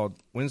called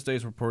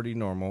Wednesdays Were Pretty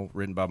Normal,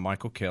 written by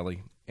Michael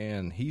Kelly,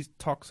 and he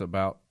talks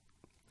about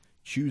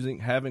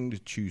having to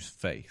choose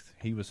faith.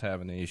 He was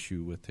having an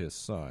issue with his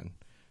son.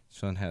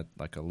 Son had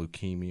like a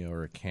leukemia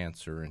or a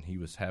cancer, and he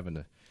was having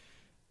to,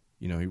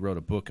 he wrote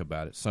a book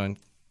about it. Son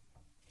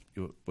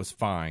was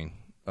fine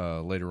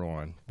later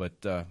on,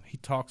 but he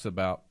talks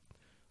about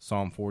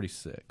Psalm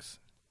 46,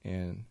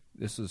 and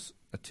this is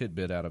a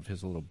tidbit out of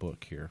his little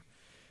book here.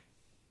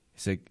 He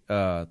said,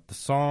 the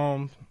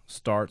psalm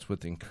starts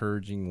with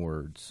encouraging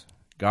words.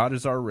 God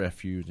is our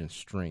refuge and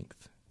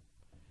strength.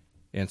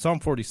 And Psalm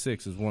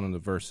 46 is one of the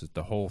verses,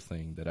 the whole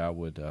thing that I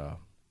would, a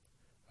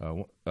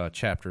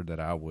chapter that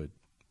I would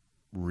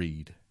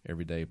read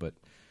every day. But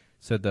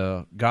said,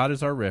 God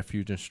is our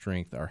refuge and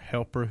strength, our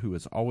helper who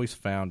is always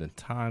found in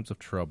times of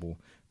trouble.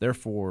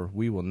 Therefore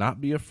we will not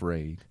be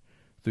afraid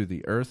though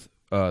the earth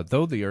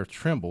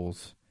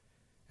trembles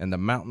and the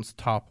mountains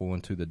topple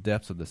into the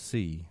depths of the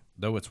sea,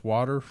 though its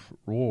waters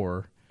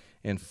roar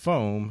and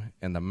foam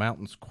and the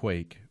mountains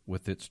quake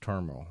with its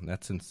turmoil. And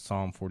that's in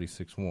Psalm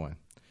 46:1.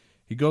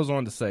 He goes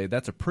on to say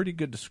that's a pretty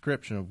good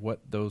description of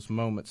what those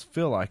moments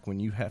feel like when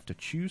you have to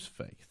choose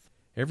faith.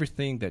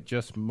 Everything that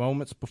just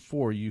moments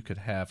before you could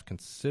have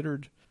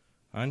considered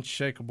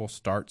unshakable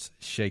starts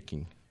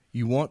shaking.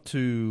 You want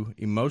to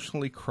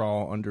emotionally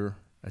crawl under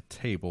a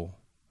table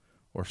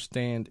or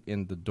stand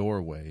in the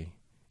doorway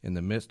in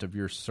the midst of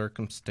your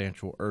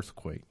circumstantial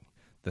earthquake.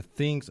 The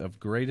things of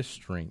greatest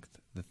strength,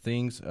 the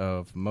things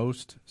of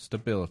most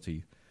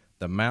stability,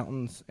 the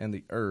mountains and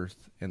the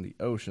earth and the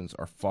oceans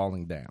are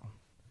falling down.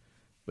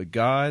 But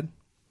God,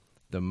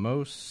 the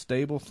most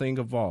stable thing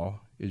of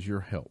all, is your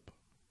help.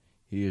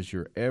 He is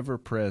your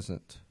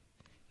ever-present.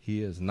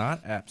 He is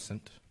not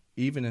absent,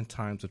 even in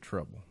times of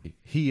trouble.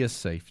 He is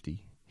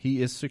safety.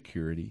 He is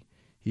security.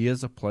 He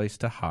is a place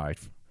to hide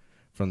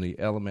from the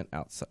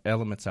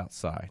elements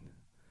outside,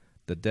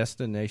 the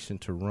destination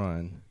to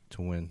run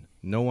to when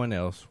no one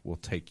else will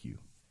take you.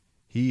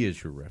 He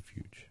is your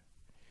refuge.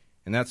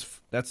 And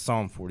that's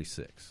Psalm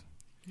 46.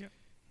 Yep.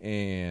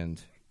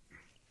 And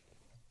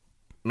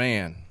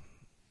man,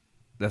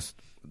 that's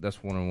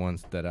that's one of the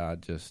ones that I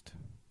just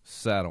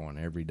sat on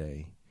every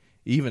day,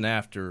 even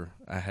after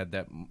I had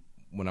that.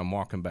 When I'm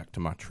walking back to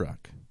my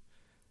truck,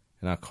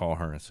 and I call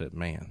her and said,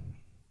 "Man,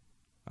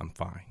 I'm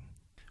fine."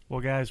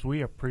 Well, guys,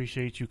 we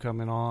appreciate you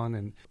coming on,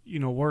 and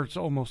words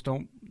almost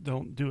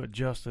don't do it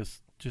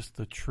justice. Just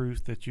the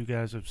truth that you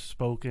guys have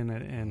spoken,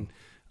 and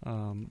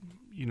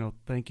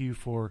thank you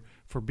for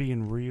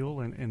being real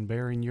and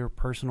bearing your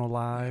personal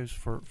lives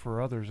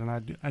for others. And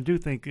I do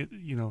think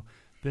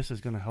this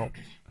is going to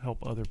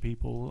help other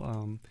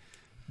people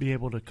be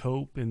able to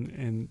cope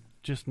and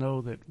just know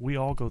that we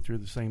all go through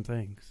the same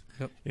things.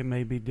 Yep. It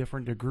may be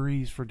different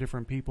degrees for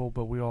different people,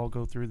 but we all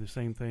go through the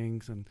same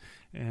things.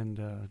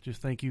 And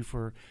just thank you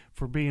for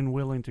being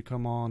willing to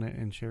come on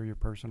and share your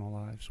personal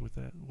lives with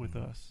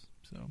us.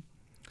 So,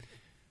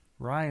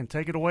 Ryan,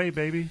 take it away,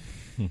 baby.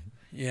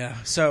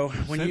 Yeah. So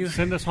when you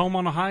send us home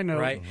on a high note,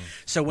 right?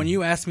 So when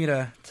you asked me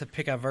to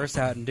pick a verse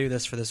out and do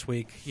this for this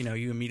week,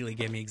 you immediately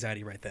gave me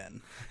anxiety right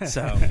then.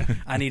 So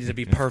I needed to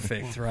be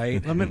perfect,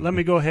 right? Let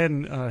me go ahead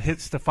and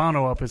hit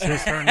Stefano up. It's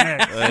his turn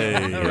next.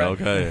 Hey,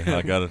 okay,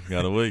 I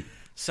got a week.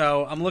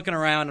 So I'm looking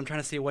around. I'm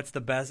trying to see what's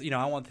the best.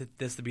 I want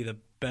this to be the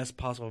best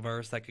possible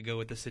verse that could go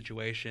with the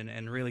situation.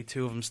 And really,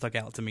 two of them stuck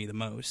out to me the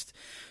most.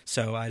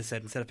 So I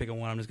said, instead of picking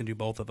one, I'm just going to do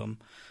both of them.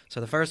 So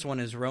the first one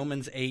is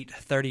Romans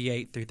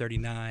 8:38 through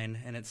 39.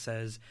 And it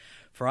says,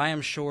 "For I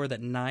am sure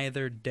that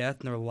neither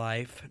death nor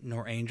life,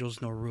 nor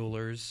angels nor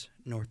rulers,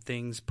 nor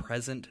things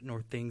present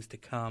nor things to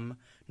come,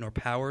 nor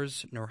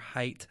powers, nor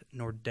height,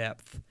 nor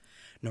depth,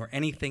 nor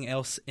anything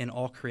else in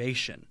all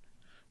creation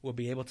will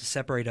be able to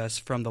separate us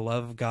from the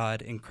love of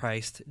God in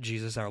Christ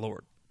Jesus our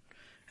Lord."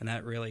 And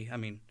that really,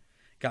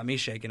 got me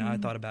shaking. I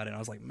thought about it, and I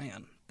was like,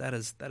 man, that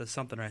is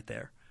something right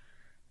there.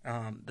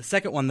 The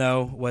second one,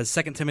 though, was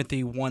 2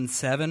 Timothy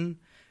 1:7,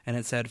 and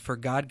it said, "For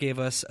God gave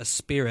us a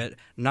spirit,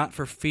 not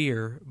for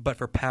fear, but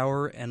for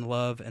power and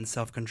love and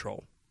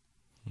self-control."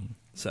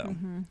 So,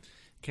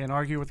 can't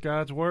argue with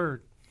God's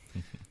word.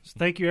 So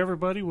thank you,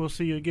 everybody. We'll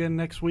see you again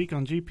next week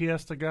on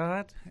GPS to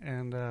God.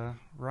 And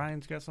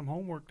Ryan's got some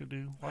homework to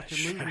do. Watch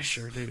a movie. I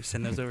sure do.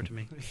 Send those over to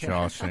me.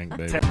 Shawshank,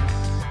 baby.